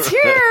 checks.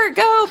 Here,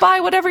 go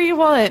buy whatever you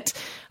want.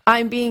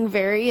 I'm being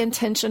very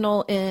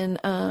intentional in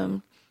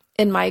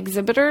my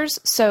exhibitors.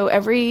 So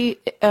every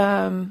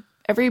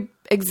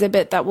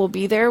exhibit that will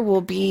be there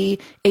will be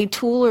a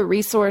tool or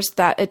resource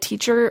that a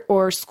teacher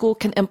or school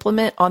can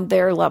implement on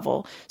their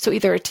level. So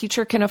either a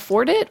teacher can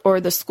afford it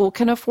or the school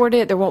can afford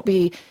it. There won't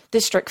be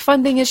district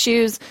funding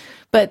issues,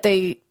 but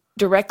they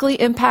directly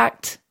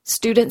impact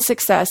student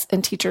success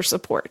and teacher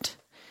support.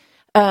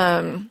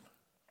 And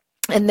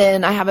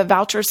then I have a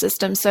voucher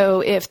system. So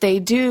if they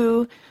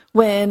do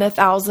win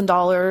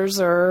 $1,000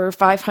 or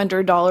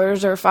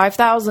 $500 or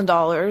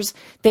 $5,000,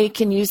 they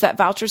can use that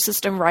voucher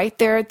system right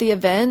there at the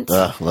event.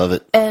 Love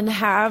it. And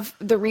have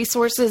the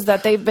resources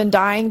that they've been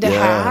dying to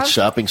have.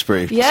 Shopping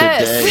spree.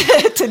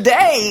 Yes,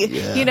 today.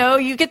 Yeah.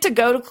 You get to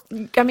go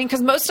to,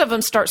 because most of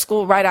them start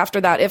school right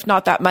after that, if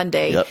not that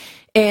Monday. Yep.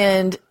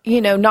 And,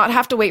 not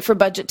have to wait for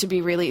budget to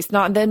be released,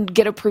 and then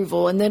get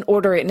approval and then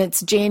order it. And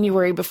it's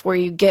January before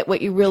you get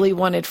what you really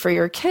wanted for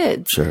your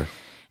kids. Sure.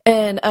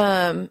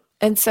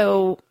 And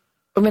so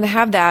I'm going to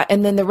have that.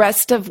 And then the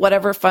rest of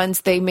whatever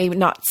funds they may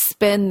not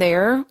spend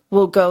there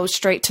will go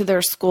straight to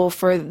their school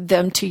for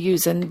them to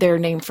use in their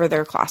name for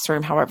their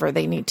classroom, however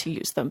they need to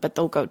use them. But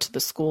they'll go to the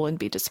school and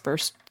be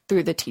dispersed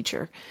through the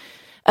teacher.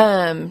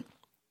 I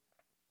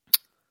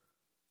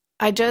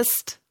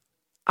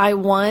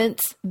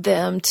want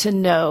them to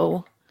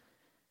know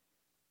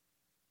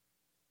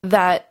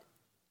that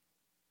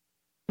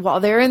while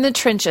they're in the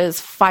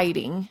trenches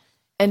fighting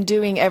and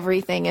doing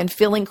everything and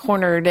feeling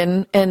cornered,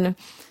 and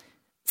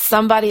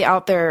somebody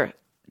out there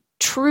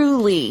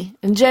truly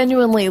and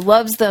genuinely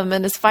loves them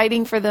and is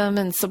fighting for them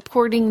and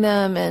supporting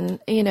them. And,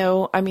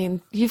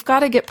 you've got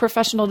to get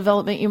professional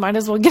development. You might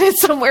as well get it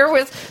somewhere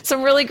with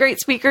some really great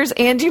speakers,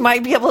 and you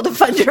might be able to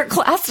fund your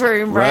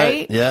classroom,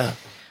 right? Yeah.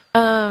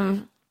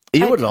 You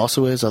know what it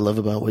also is I love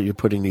about what you're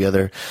putting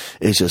together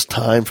is just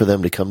time for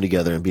them to come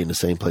together and be in the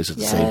same place at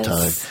the same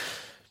time.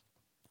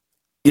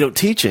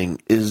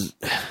 Teaching is,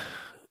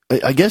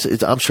 I guess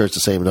I'm sure it's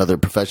the same in other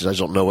professions. I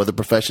don't know other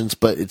professions,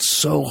 but it's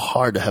so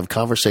hard to have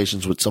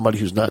conversations with somebody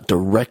who's not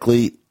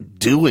directly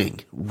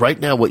doing right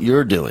now what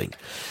you're doing.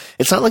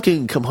 It's not like you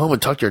can come home and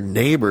talk to your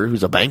neighbor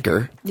who's a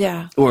banker.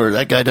 Yeah. Or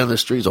that guy down the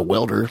street is a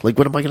welder. Like,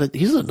 what am I going to,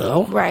 he doesn't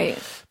know. Right.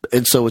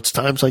 And so it's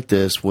times like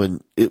this when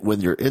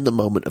you're in the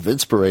moment of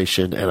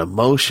inspiration and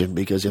emotion,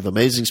 because you have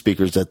amazing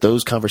speakers, that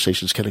those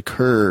conversations can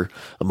occur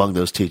among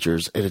those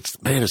teachers. And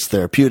it's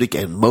therapeutic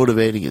and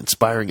motivating,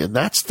 inspiring. And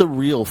that's the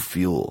real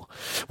fuel.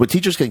 When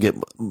teachers can get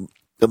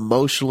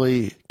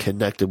emotionally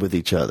connected with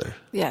each other.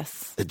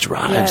 Yes. It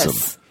drives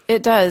them.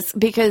 It does,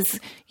 because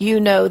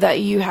you know that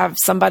you have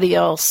somebody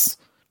else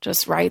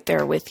just right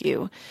there with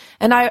you.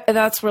 And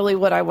that's really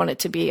what I want it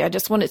to be. I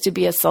just want it to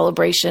be a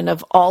celebration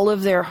of all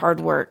of their hard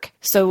work.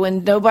 So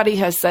when nobody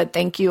has said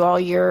thank you all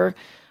year,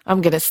 I'm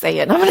going to say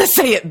it. And I'm going to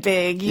say it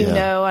big, you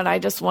know, and I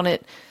just want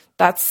it.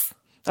 That's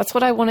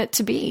what I want it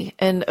to be.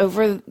 And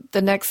over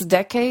the next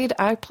decade,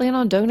 I plan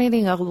on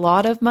donating a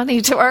lot of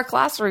money to our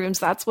classrooms.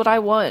 That's what I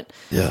want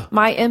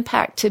my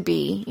impact to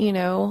be,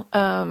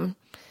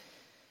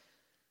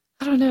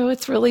 I don't know.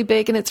 It's really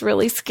big and it's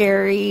really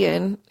scary,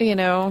 and,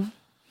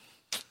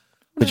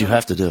 but you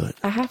have to do it.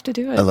 I have to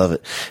do it. I love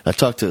it. I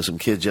talked to some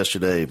kids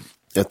yesterday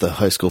at the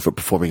High School for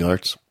Performing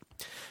Arts,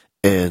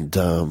 and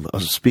I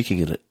was speaking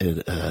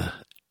in an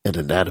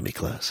anatomy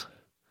class.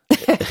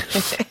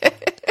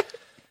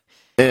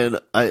 And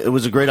it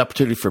was a great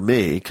opportunity for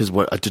me, because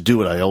to do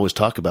what I always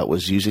talk about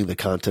was using the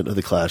content of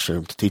the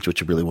classroom to teach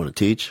what you really want to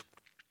teach.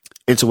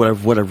 And so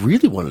what I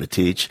really wanted to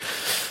teach,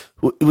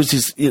 it was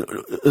just, it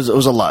was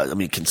a lot. I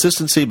mean,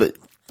 consistency, but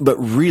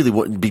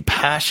really be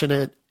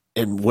passionate.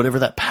 And whatever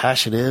that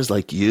passion is,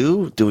 like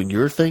you doing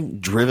your thing,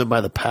 driven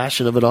by the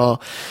passion of it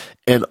all.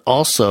 And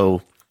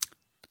also,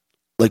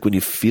 like when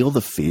you feel the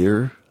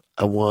fear,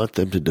 I want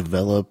them to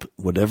develop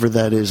whatever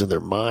that is in their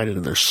mind and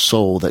in their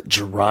soul that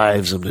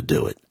drives them to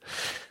do it.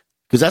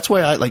 Because that's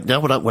why now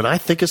when I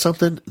think of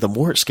something, the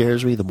more it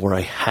scares me, the more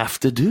I have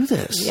to do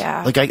this.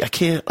 Yeah. I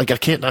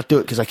can't not do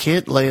it, because I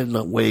can't lay in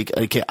a wake.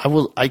 I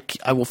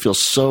will feel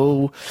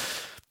so.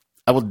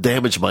 I will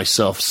damage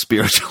myself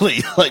spiritually,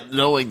 like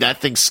knowing that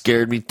thing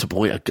scared me to the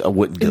point I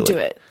wouldn't do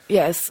it.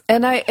 Yes.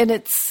 And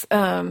it's,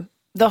 the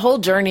whole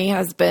journey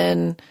has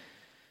been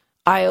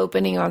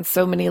eye-opening on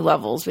so many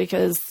levels,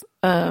 because,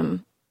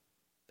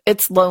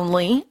 it's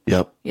lonely.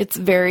 Yep. It's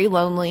very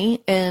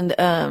lonely, and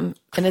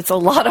it's a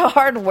lot of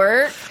hard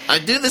work.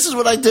 This is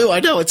what I do.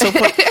 I know. It's so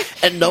fun.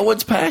 And no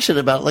one's passionate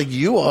about it like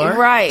you are.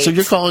 Right. So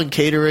you're calling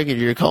catering,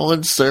 and you're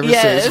calling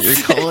services, and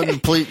you're calling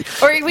complete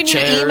Or when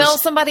chairs. you email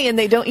somebody and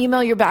they don't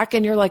email you back,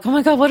 and you're like, oh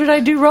my God, what did I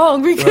do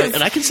wrong? Because right.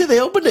 And I can say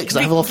they opened it because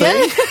I have a little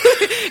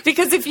thing.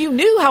 Because if you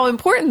knew how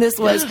important this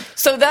was.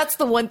 So that's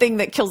the one thing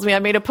that kills me. I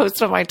made a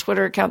post on my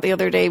Twitter account the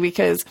other day,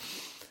 because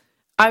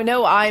I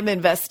know I'm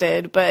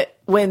invested, but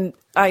when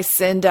I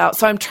send out,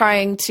 so I'm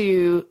trying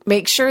to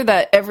make sure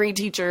that every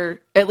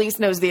teacher at least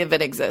knows the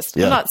event exists.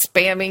 Yeah. I'm not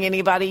spamming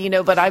anybody,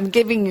 but I'm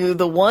giving you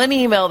the one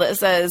email that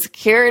says,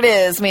 here it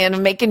is, man,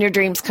 I'm making your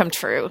dreams come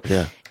true.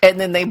 Yeah. And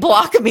then they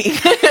block me.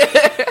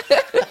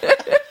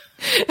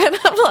 And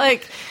I'm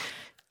like,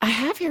 I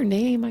have your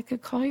name. I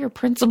could call your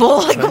principal.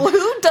 Like,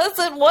 who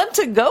doesn't want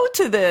to go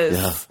to this?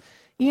 Yeah.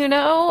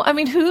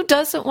 Who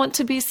doesn't want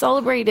to be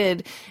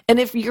celebrated? And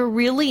if you're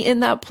really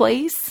in that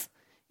place,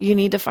 you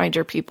need to find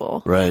your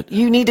people. Right.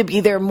 You need to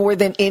be there more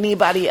than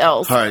anybody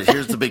else. All right.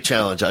 Here's the big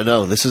challenge. I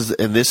know this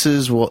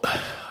is what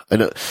I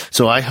know.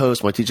 So I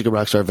host my Teaching a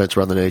Rockstar events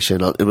around the nation,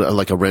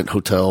 like a rent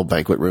hotel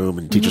banquet room,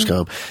 and teachers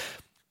come.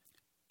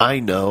 I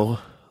know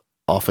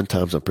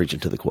oftentimes I'm preaching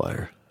to the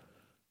choir.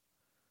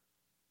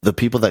 The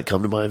people that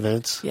come to my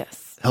events.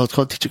 Yes. Hell, it's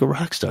called Teaching a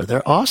Rockstar.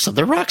 They're awesome.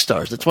 They're rock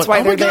stars. That's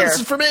why they're there. This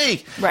is for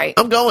me. Right.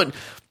 I'm going.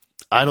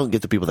 I don't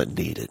get the people that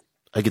need it.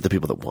 I get the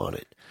people that want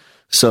it.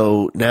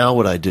 So now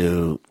what I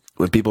do,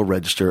 when people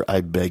register, I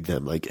beg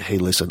them, like, hey,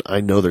 listen,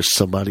 I know there's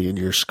somebody in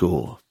your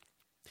school.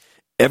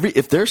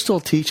 If they're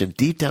still teaching,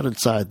 deep down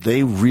inside,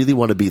 they really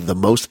want to be the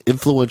most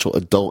influential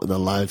adult in the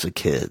lives of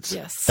kids.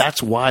 Yes.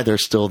 That's why they're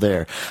still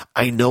there.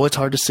 I know it's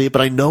hard to see it,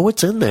 but I know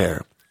it's in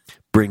there.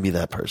 Bring me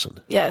that person.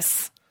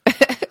 Yes.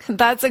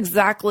 That's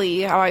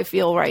exactly how I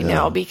feel right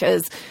now,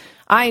 because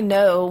I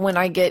know when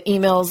I get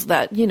emails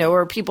that,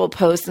 or people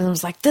post and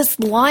it's like this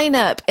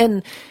lineup.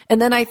 And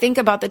then I think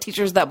about the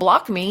teachers that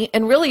block me,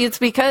 and really it's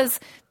because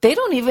they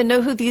don't even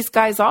know who these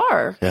guys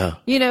are. Yeah.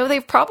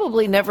 They've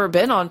probably never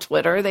been on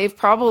Twitter. They've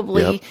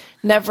probably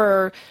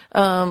never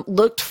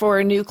looked for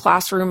a new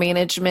classroom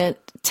management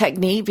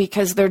technique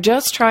because they're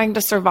just trying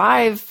to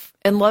survive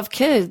and love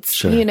kids,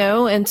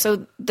 and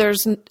so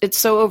it's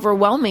so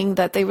overwhelming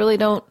that they really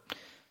don't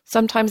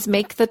sometimes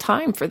make the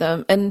time for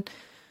them. And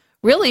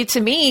really, to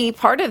me,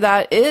 part of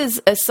that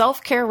is a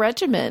self-care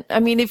regimen.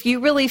 I mean, if you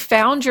really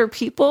found your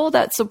people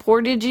that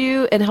supported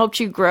you and helped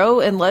you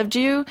grow and loved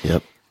you,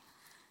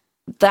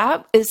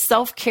 that is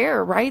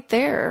self-care right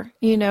there,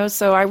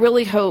 So I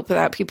really hope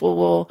that people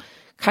will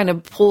kind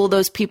of pull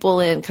those people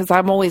in, because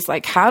I'm always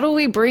like, how do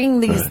we bring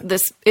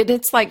this?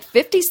 It's like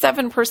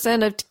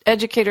 57% of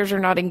educators are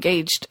not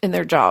engaged in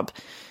their job.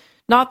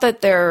 Not that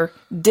they're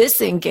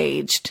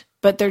disengaged,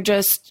 but they're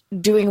just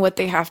doing what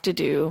they have to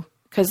do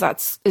because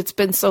it's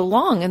been so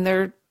long, and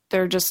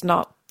they're just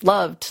not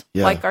loved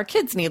like our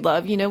kids need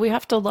love. We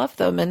have to love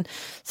them, and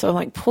so I'm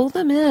like, pull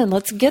them in,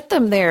 let's get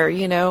them there.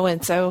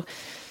 And so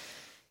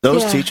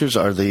those teachers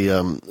are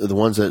the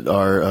ones that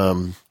are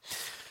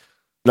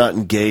not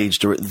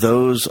engaged, or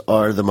those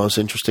are the most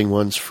interesting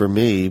ones for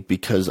me,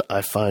 because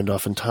I find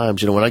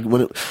oftentimes, when I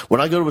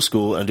go to a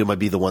school and I do my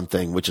Be the One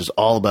thing, which is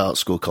all about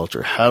school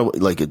culture,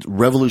 it's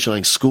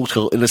revolutionizing school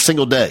culture in a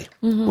single day.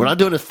 Mm-hmm. We're not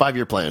doing a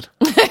 5-year plan.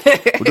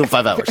 We're doing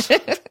 5 hours.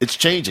 It's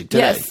changing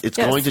today. It's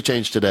going to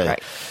change today.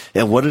 Right.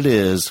 And what it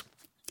is,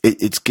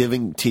 it's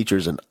giving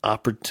teachers an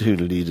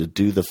opportunity to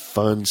do the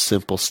fun,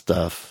 simple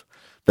stuff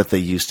that they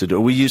used to do, or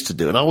we used to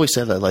do. And I always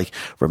said that, like,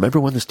 remember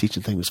when this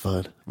teaching thing was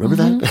fun? Remember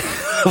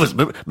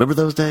that? remember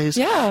those days?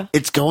 Yeah.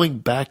 It's going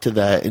back to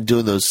that and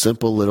doing those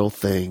simple little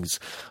things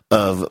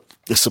of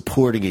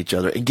supporting each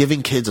other and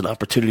giving kids an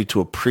opportunity to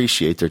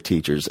appreciate their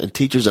teachers, and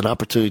teachers an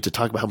opportunity to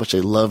talk about how much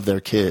they love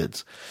their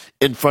kids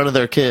in front of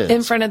their kids.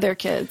 In front of their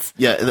kids.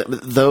 Yeah.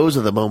 Those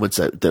are the moments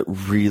that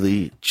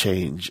really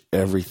change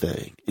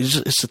everything.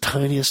 It's the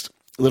tiniest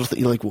little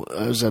thing. Like,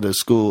 I was at a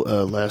school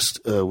last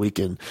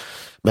weekend,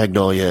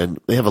 Magnolia, and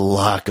they have a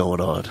lot going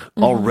on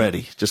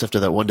already just after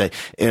that one day.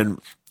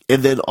 And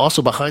then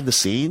also behind the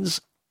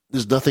scenes,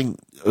 there's nothing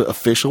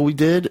official we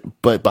did,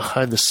 but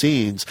behind the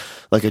scenes,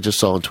 like I just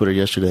saw on Twitter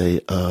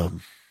yesterday, a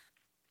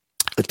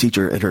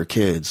teacher and her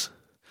kids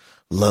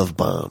love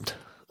bombed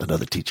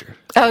another teacher.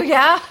 Oh,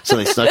 yeah? So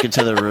they snuck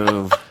into the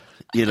room,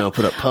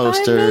 put up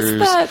posters. I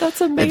missed that.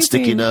 That's amazing. And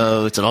sticky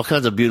notes and all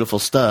kinds of beautiful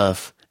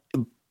stuff.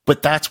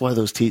 But that's why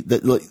those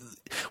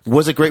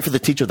was it great for the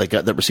teacher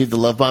that received the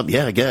love bomb?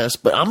 Yeah, I guess.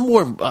 But I'm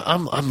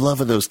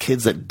loving those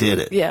kids that did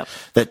it. Yeah.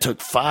 That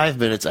took 5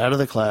 minutes out of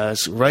the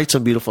class, write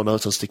some beautiful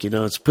notes on sticky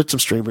notes, put some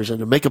streamers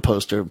in, and make a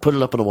poster, put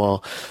it up on a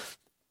wall.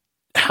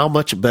 How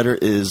much better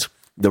is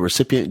the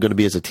recipient going to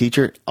be as a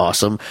teacher?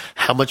 Awesome.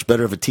 How much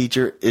better of a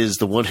teacher is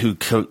the one who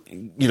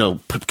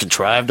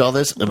contrived all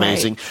this?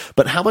 Amazing. Right.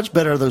 But how much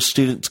better are those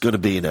students going to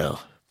be now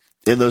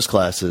in those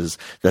classes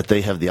that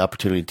they have the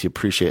opportunity to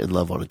appreciate and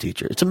love on a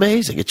teacher? It's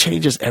amazing. It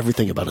changes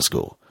everything about a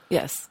school.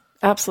 Yes,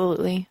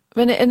 absolutely.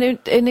 And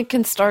it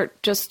can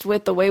start just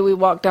with the way we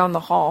walk down the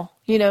hall.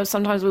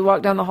 Sometimes we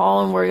walk down the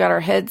hall and we got our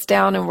heads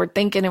down and we're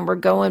thinking and we're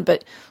going,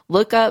 but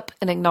look up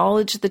and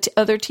acknowledge the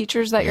other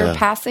teachers that you're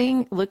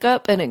passing. Look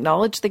up and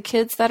acknowledge the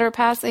kids that are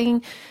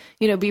passing.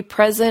 Be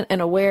present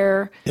and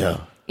aware.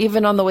 Yeah.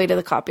 Even on the way to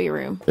the copy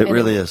room. It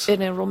really is.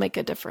 And it will make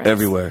a difference.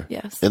 Everywhere.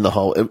 Yes. In the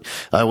hall.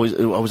 I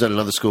was at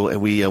another school, and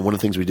we one of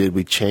the things we did,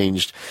 we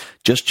changing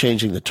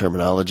the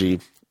terminology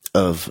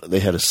of,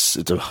 it's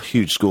a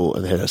huge school,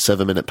 and they had a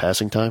 7-minute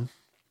passing time.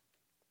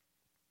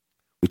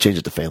 We changed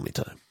it to family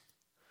time.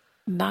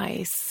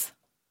 Nice.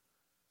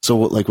 So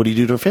what do you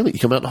do to a family? You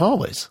come out in the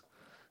hallways.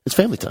 It's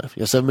family time.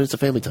 You have 7 minutes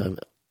of family time.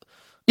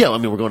 Yeah, I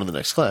mean, we're going to the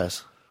next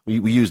class. We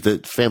use the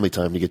family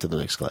time to get to the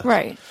next class.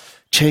 Right.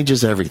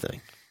 Changes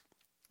everything.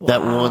 Wow.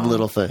 That one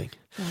little thing.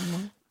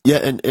 Mm-hmm. Yeah,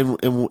 and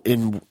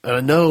I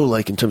know,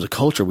 like, in terms of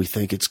culture, we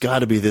think it's got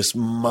to be this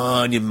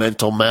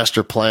monumental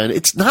master plan.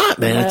 It's not,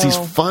 man. No. It's these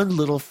fun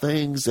little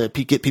things that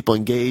get people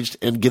engaged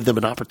and give them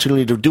an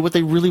opportunity to do what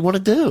they really want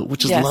to do,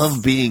 which is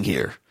love being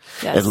here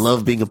and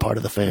love being a part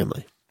of the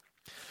family.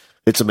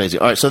 It's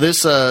amazing. All right, so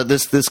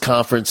this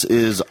conference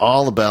is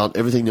all about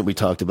everything that we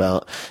talked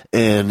about,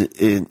 and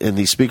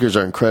these speakers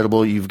are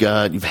incredible. You've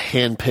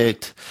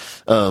handpicked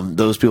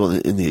those people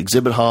in the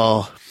exhibit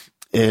hall.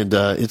 And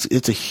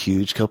it's a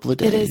huge couple of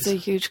days. It is a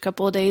huge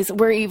couple of days.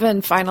 We're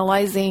even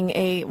finalizing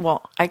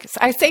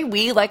I say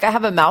we, like I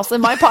have a mouse in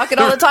my pocket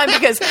all the time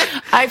because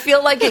I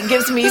feel like it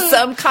gives me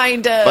some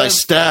kind of... My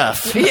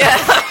staff. Yeah.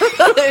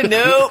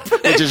 Nope.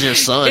 Which is your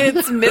son.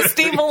 It's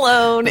Misty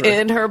Malone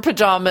in her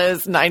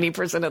pajamas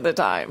 90% of the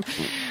time.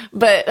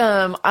 But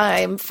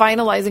I'm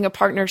finalizing a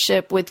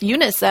partnership with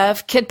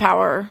UNICEF, Kid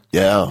Power.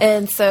 Yeah.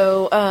 And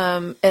so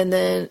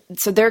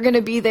so they're going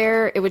to be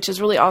there, which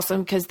is really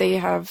awesome because they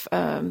have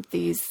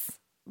these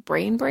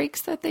brain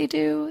breaks that they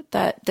do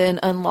that then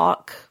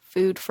unlock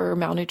food for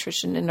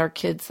malnutrition in our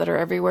kids that are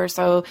everywhere.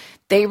 So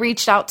they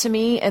reached out to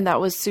me, and that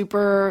was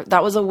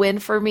a win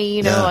for me.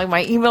 You know, Yeah. like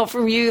my email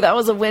from you, that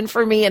was a win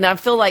for me. And I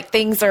feel like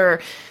things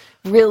are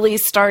really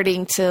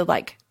starting to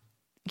like,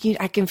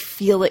 I can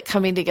feel it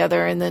coming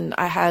together. And then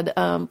I had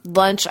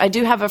lunch. I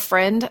do have a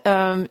friend,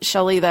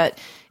 Shelly, that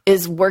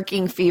is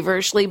working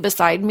feverishly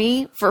beside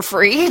me for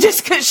free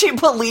just because she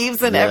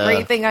believes in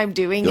everything I'm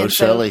doing. Go and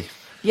Shelly.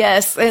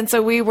 Yes. And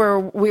so we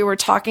were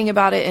talking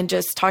about it and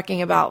just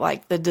talking about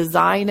like the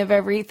design of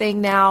everything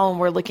now. And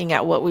we're looking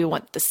at what we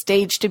want the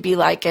stage to be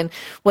like and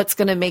what's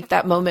going to make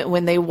that moment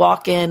when they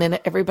walk in and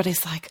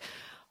everybody's like,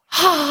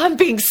 oh, I'm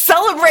being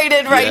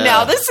celebrated right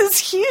now. This is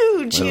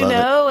huge, you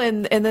know,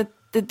 and that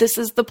this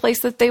is the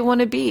place that they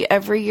want to be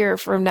every year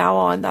from now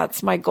on.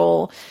 That's my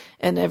goal.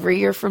 And every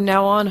year from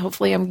now on,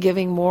 hopefully I'm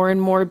giving more and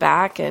more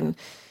back and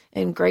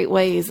in great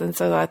ways. And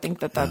so I think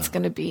that that's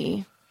going to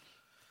be,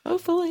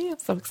 hopefully, I'm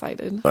so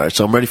excited. All right,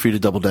 so I'm ready for you to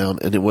double down.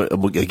 And then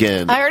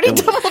again, I already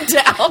doubled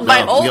down my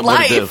whole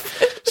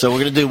life. So we're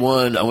going to do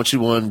one. I want you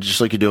to do one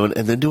just like you're doing,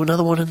 and then do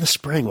another one in the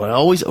spring. What I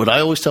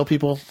always tell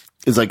people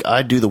is like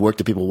I do the work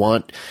that people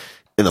want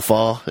in the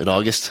fall, in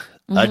August.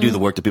 I do the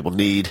work that people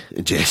need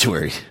in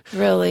January.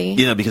 Really?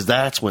 You know, because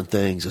that's when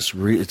things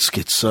it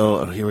gets so,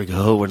 oh, here we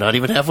go. We're not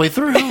even halfway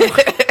through.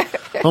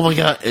 Oh my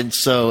God. And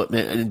so,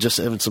 man, and just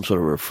having some sort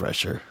of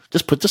refresher.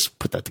 Just put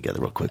that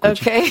together real quick.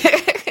 Okay.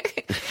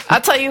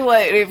 I'll tell you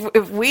what,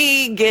 if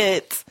we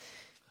get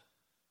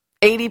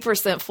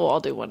 80% full, I'll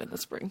do one in the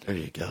spring. There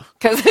you go.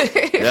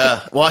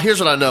 Yeah. Well, here's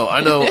what I know. I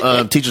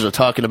know teachers are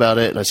talking about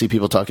it, and I see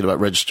people talking about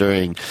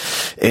registering.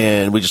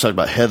 And we just talked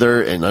about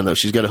Heather, and I know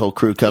she's got a whole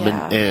crew coming,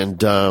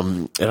 and I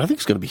think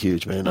it's going to be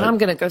huge, man. I'm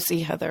going to go see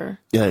Heather.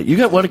 Yeah,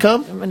 you want to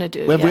come? I'm going to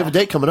do it. We have a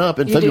date coming up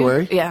in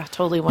February. Do? Yeah,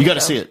 totally. You got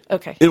to see it.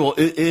 Okay.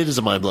 It is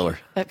a mind blower.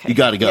 Okay. You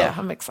got to go. Yeah,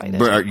 I'm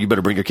excited. You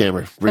better bring your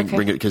camera. Bring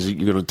it because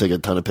you're going to take a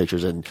ton of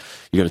pictures, and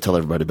you're going to tell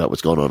everybody about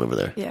what's going on over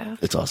there. Yeah,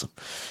 it's awesome.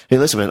 Hey,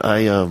 listen, man.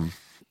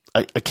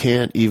 I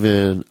can't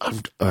even. All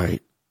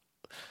right.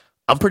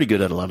 I'm pretty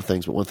good at a lot of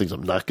things, but one of the things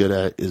I'm not good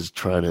at is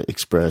trying to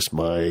express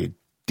my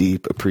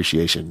deep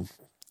appreciation,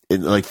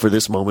 like for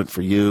this moment,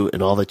 for you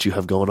and all that you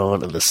have going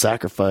on, and the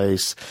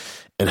sacrifice,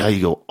 and how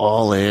you go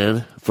all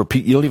in for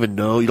people you don't even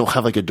know. You don't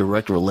have like a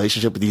direct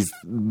relationship with these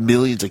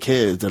millions of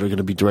kids that are going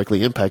to be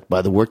directly impacted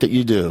by the work that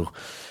you do.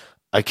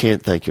 I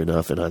can't thank you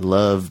enough, and I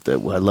love that.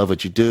 I love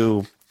what you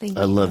do.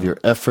 I love your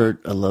effort.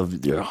 I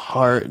love your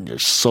heart and your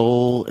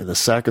soul and the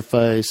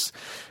sacrifice.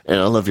 And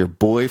I love your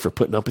boy for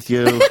putting up with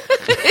you.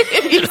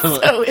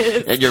 So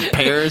is. And your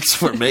parents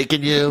for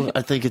making you.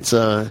 I think it's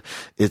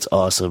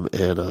awesome.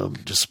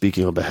 And just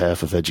speaking on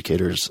behalf of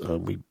educators,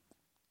 we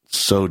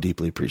so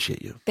deeply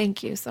appreciate you.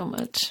 Thank you so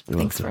much. You're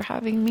Thanks welcome. for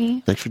having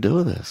me. Thanks for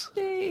doing this.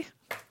 Yay.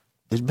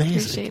 It's amazing.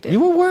 Appreciate it.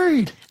 You were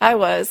worried. I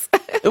was.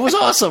 It was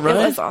awesome, right? It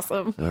was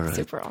awesome. All right.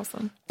 Super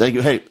awesome. Thank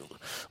you. Hey,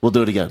 we'll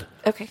do it again.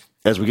 Okay.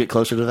 As we get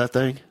closer to that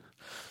thing.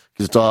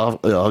 Because it's all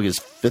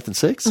August 5th and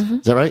 6th. Mm-hmm.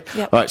 Is that right?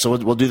 Yep. All right. So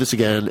we'll do this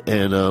again,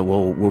 and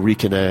we'll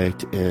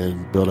reconnect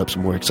and build up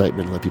some more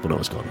excitement and let people know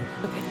what's going on.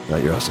 Okay. All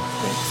right. You're awesome.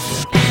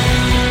 Thanks. Yeah.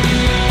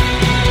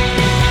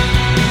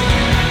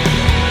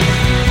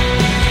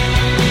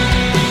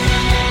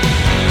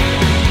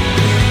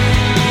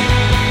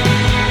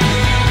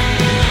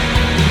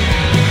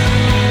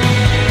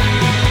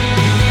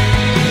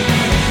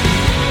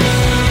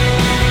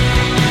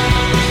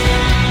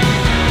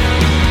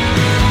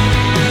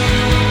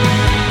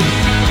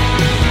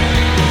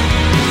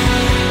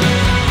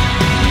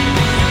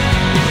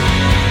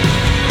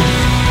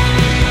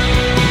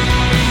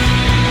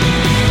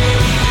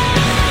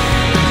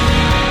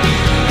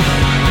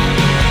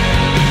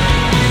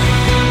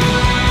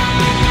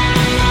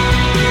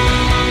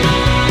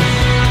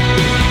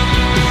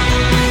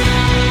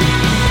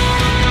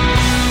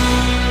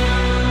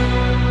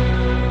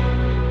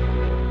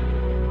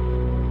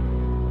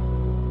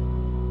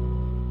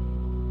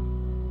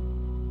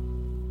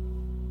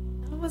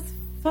 That was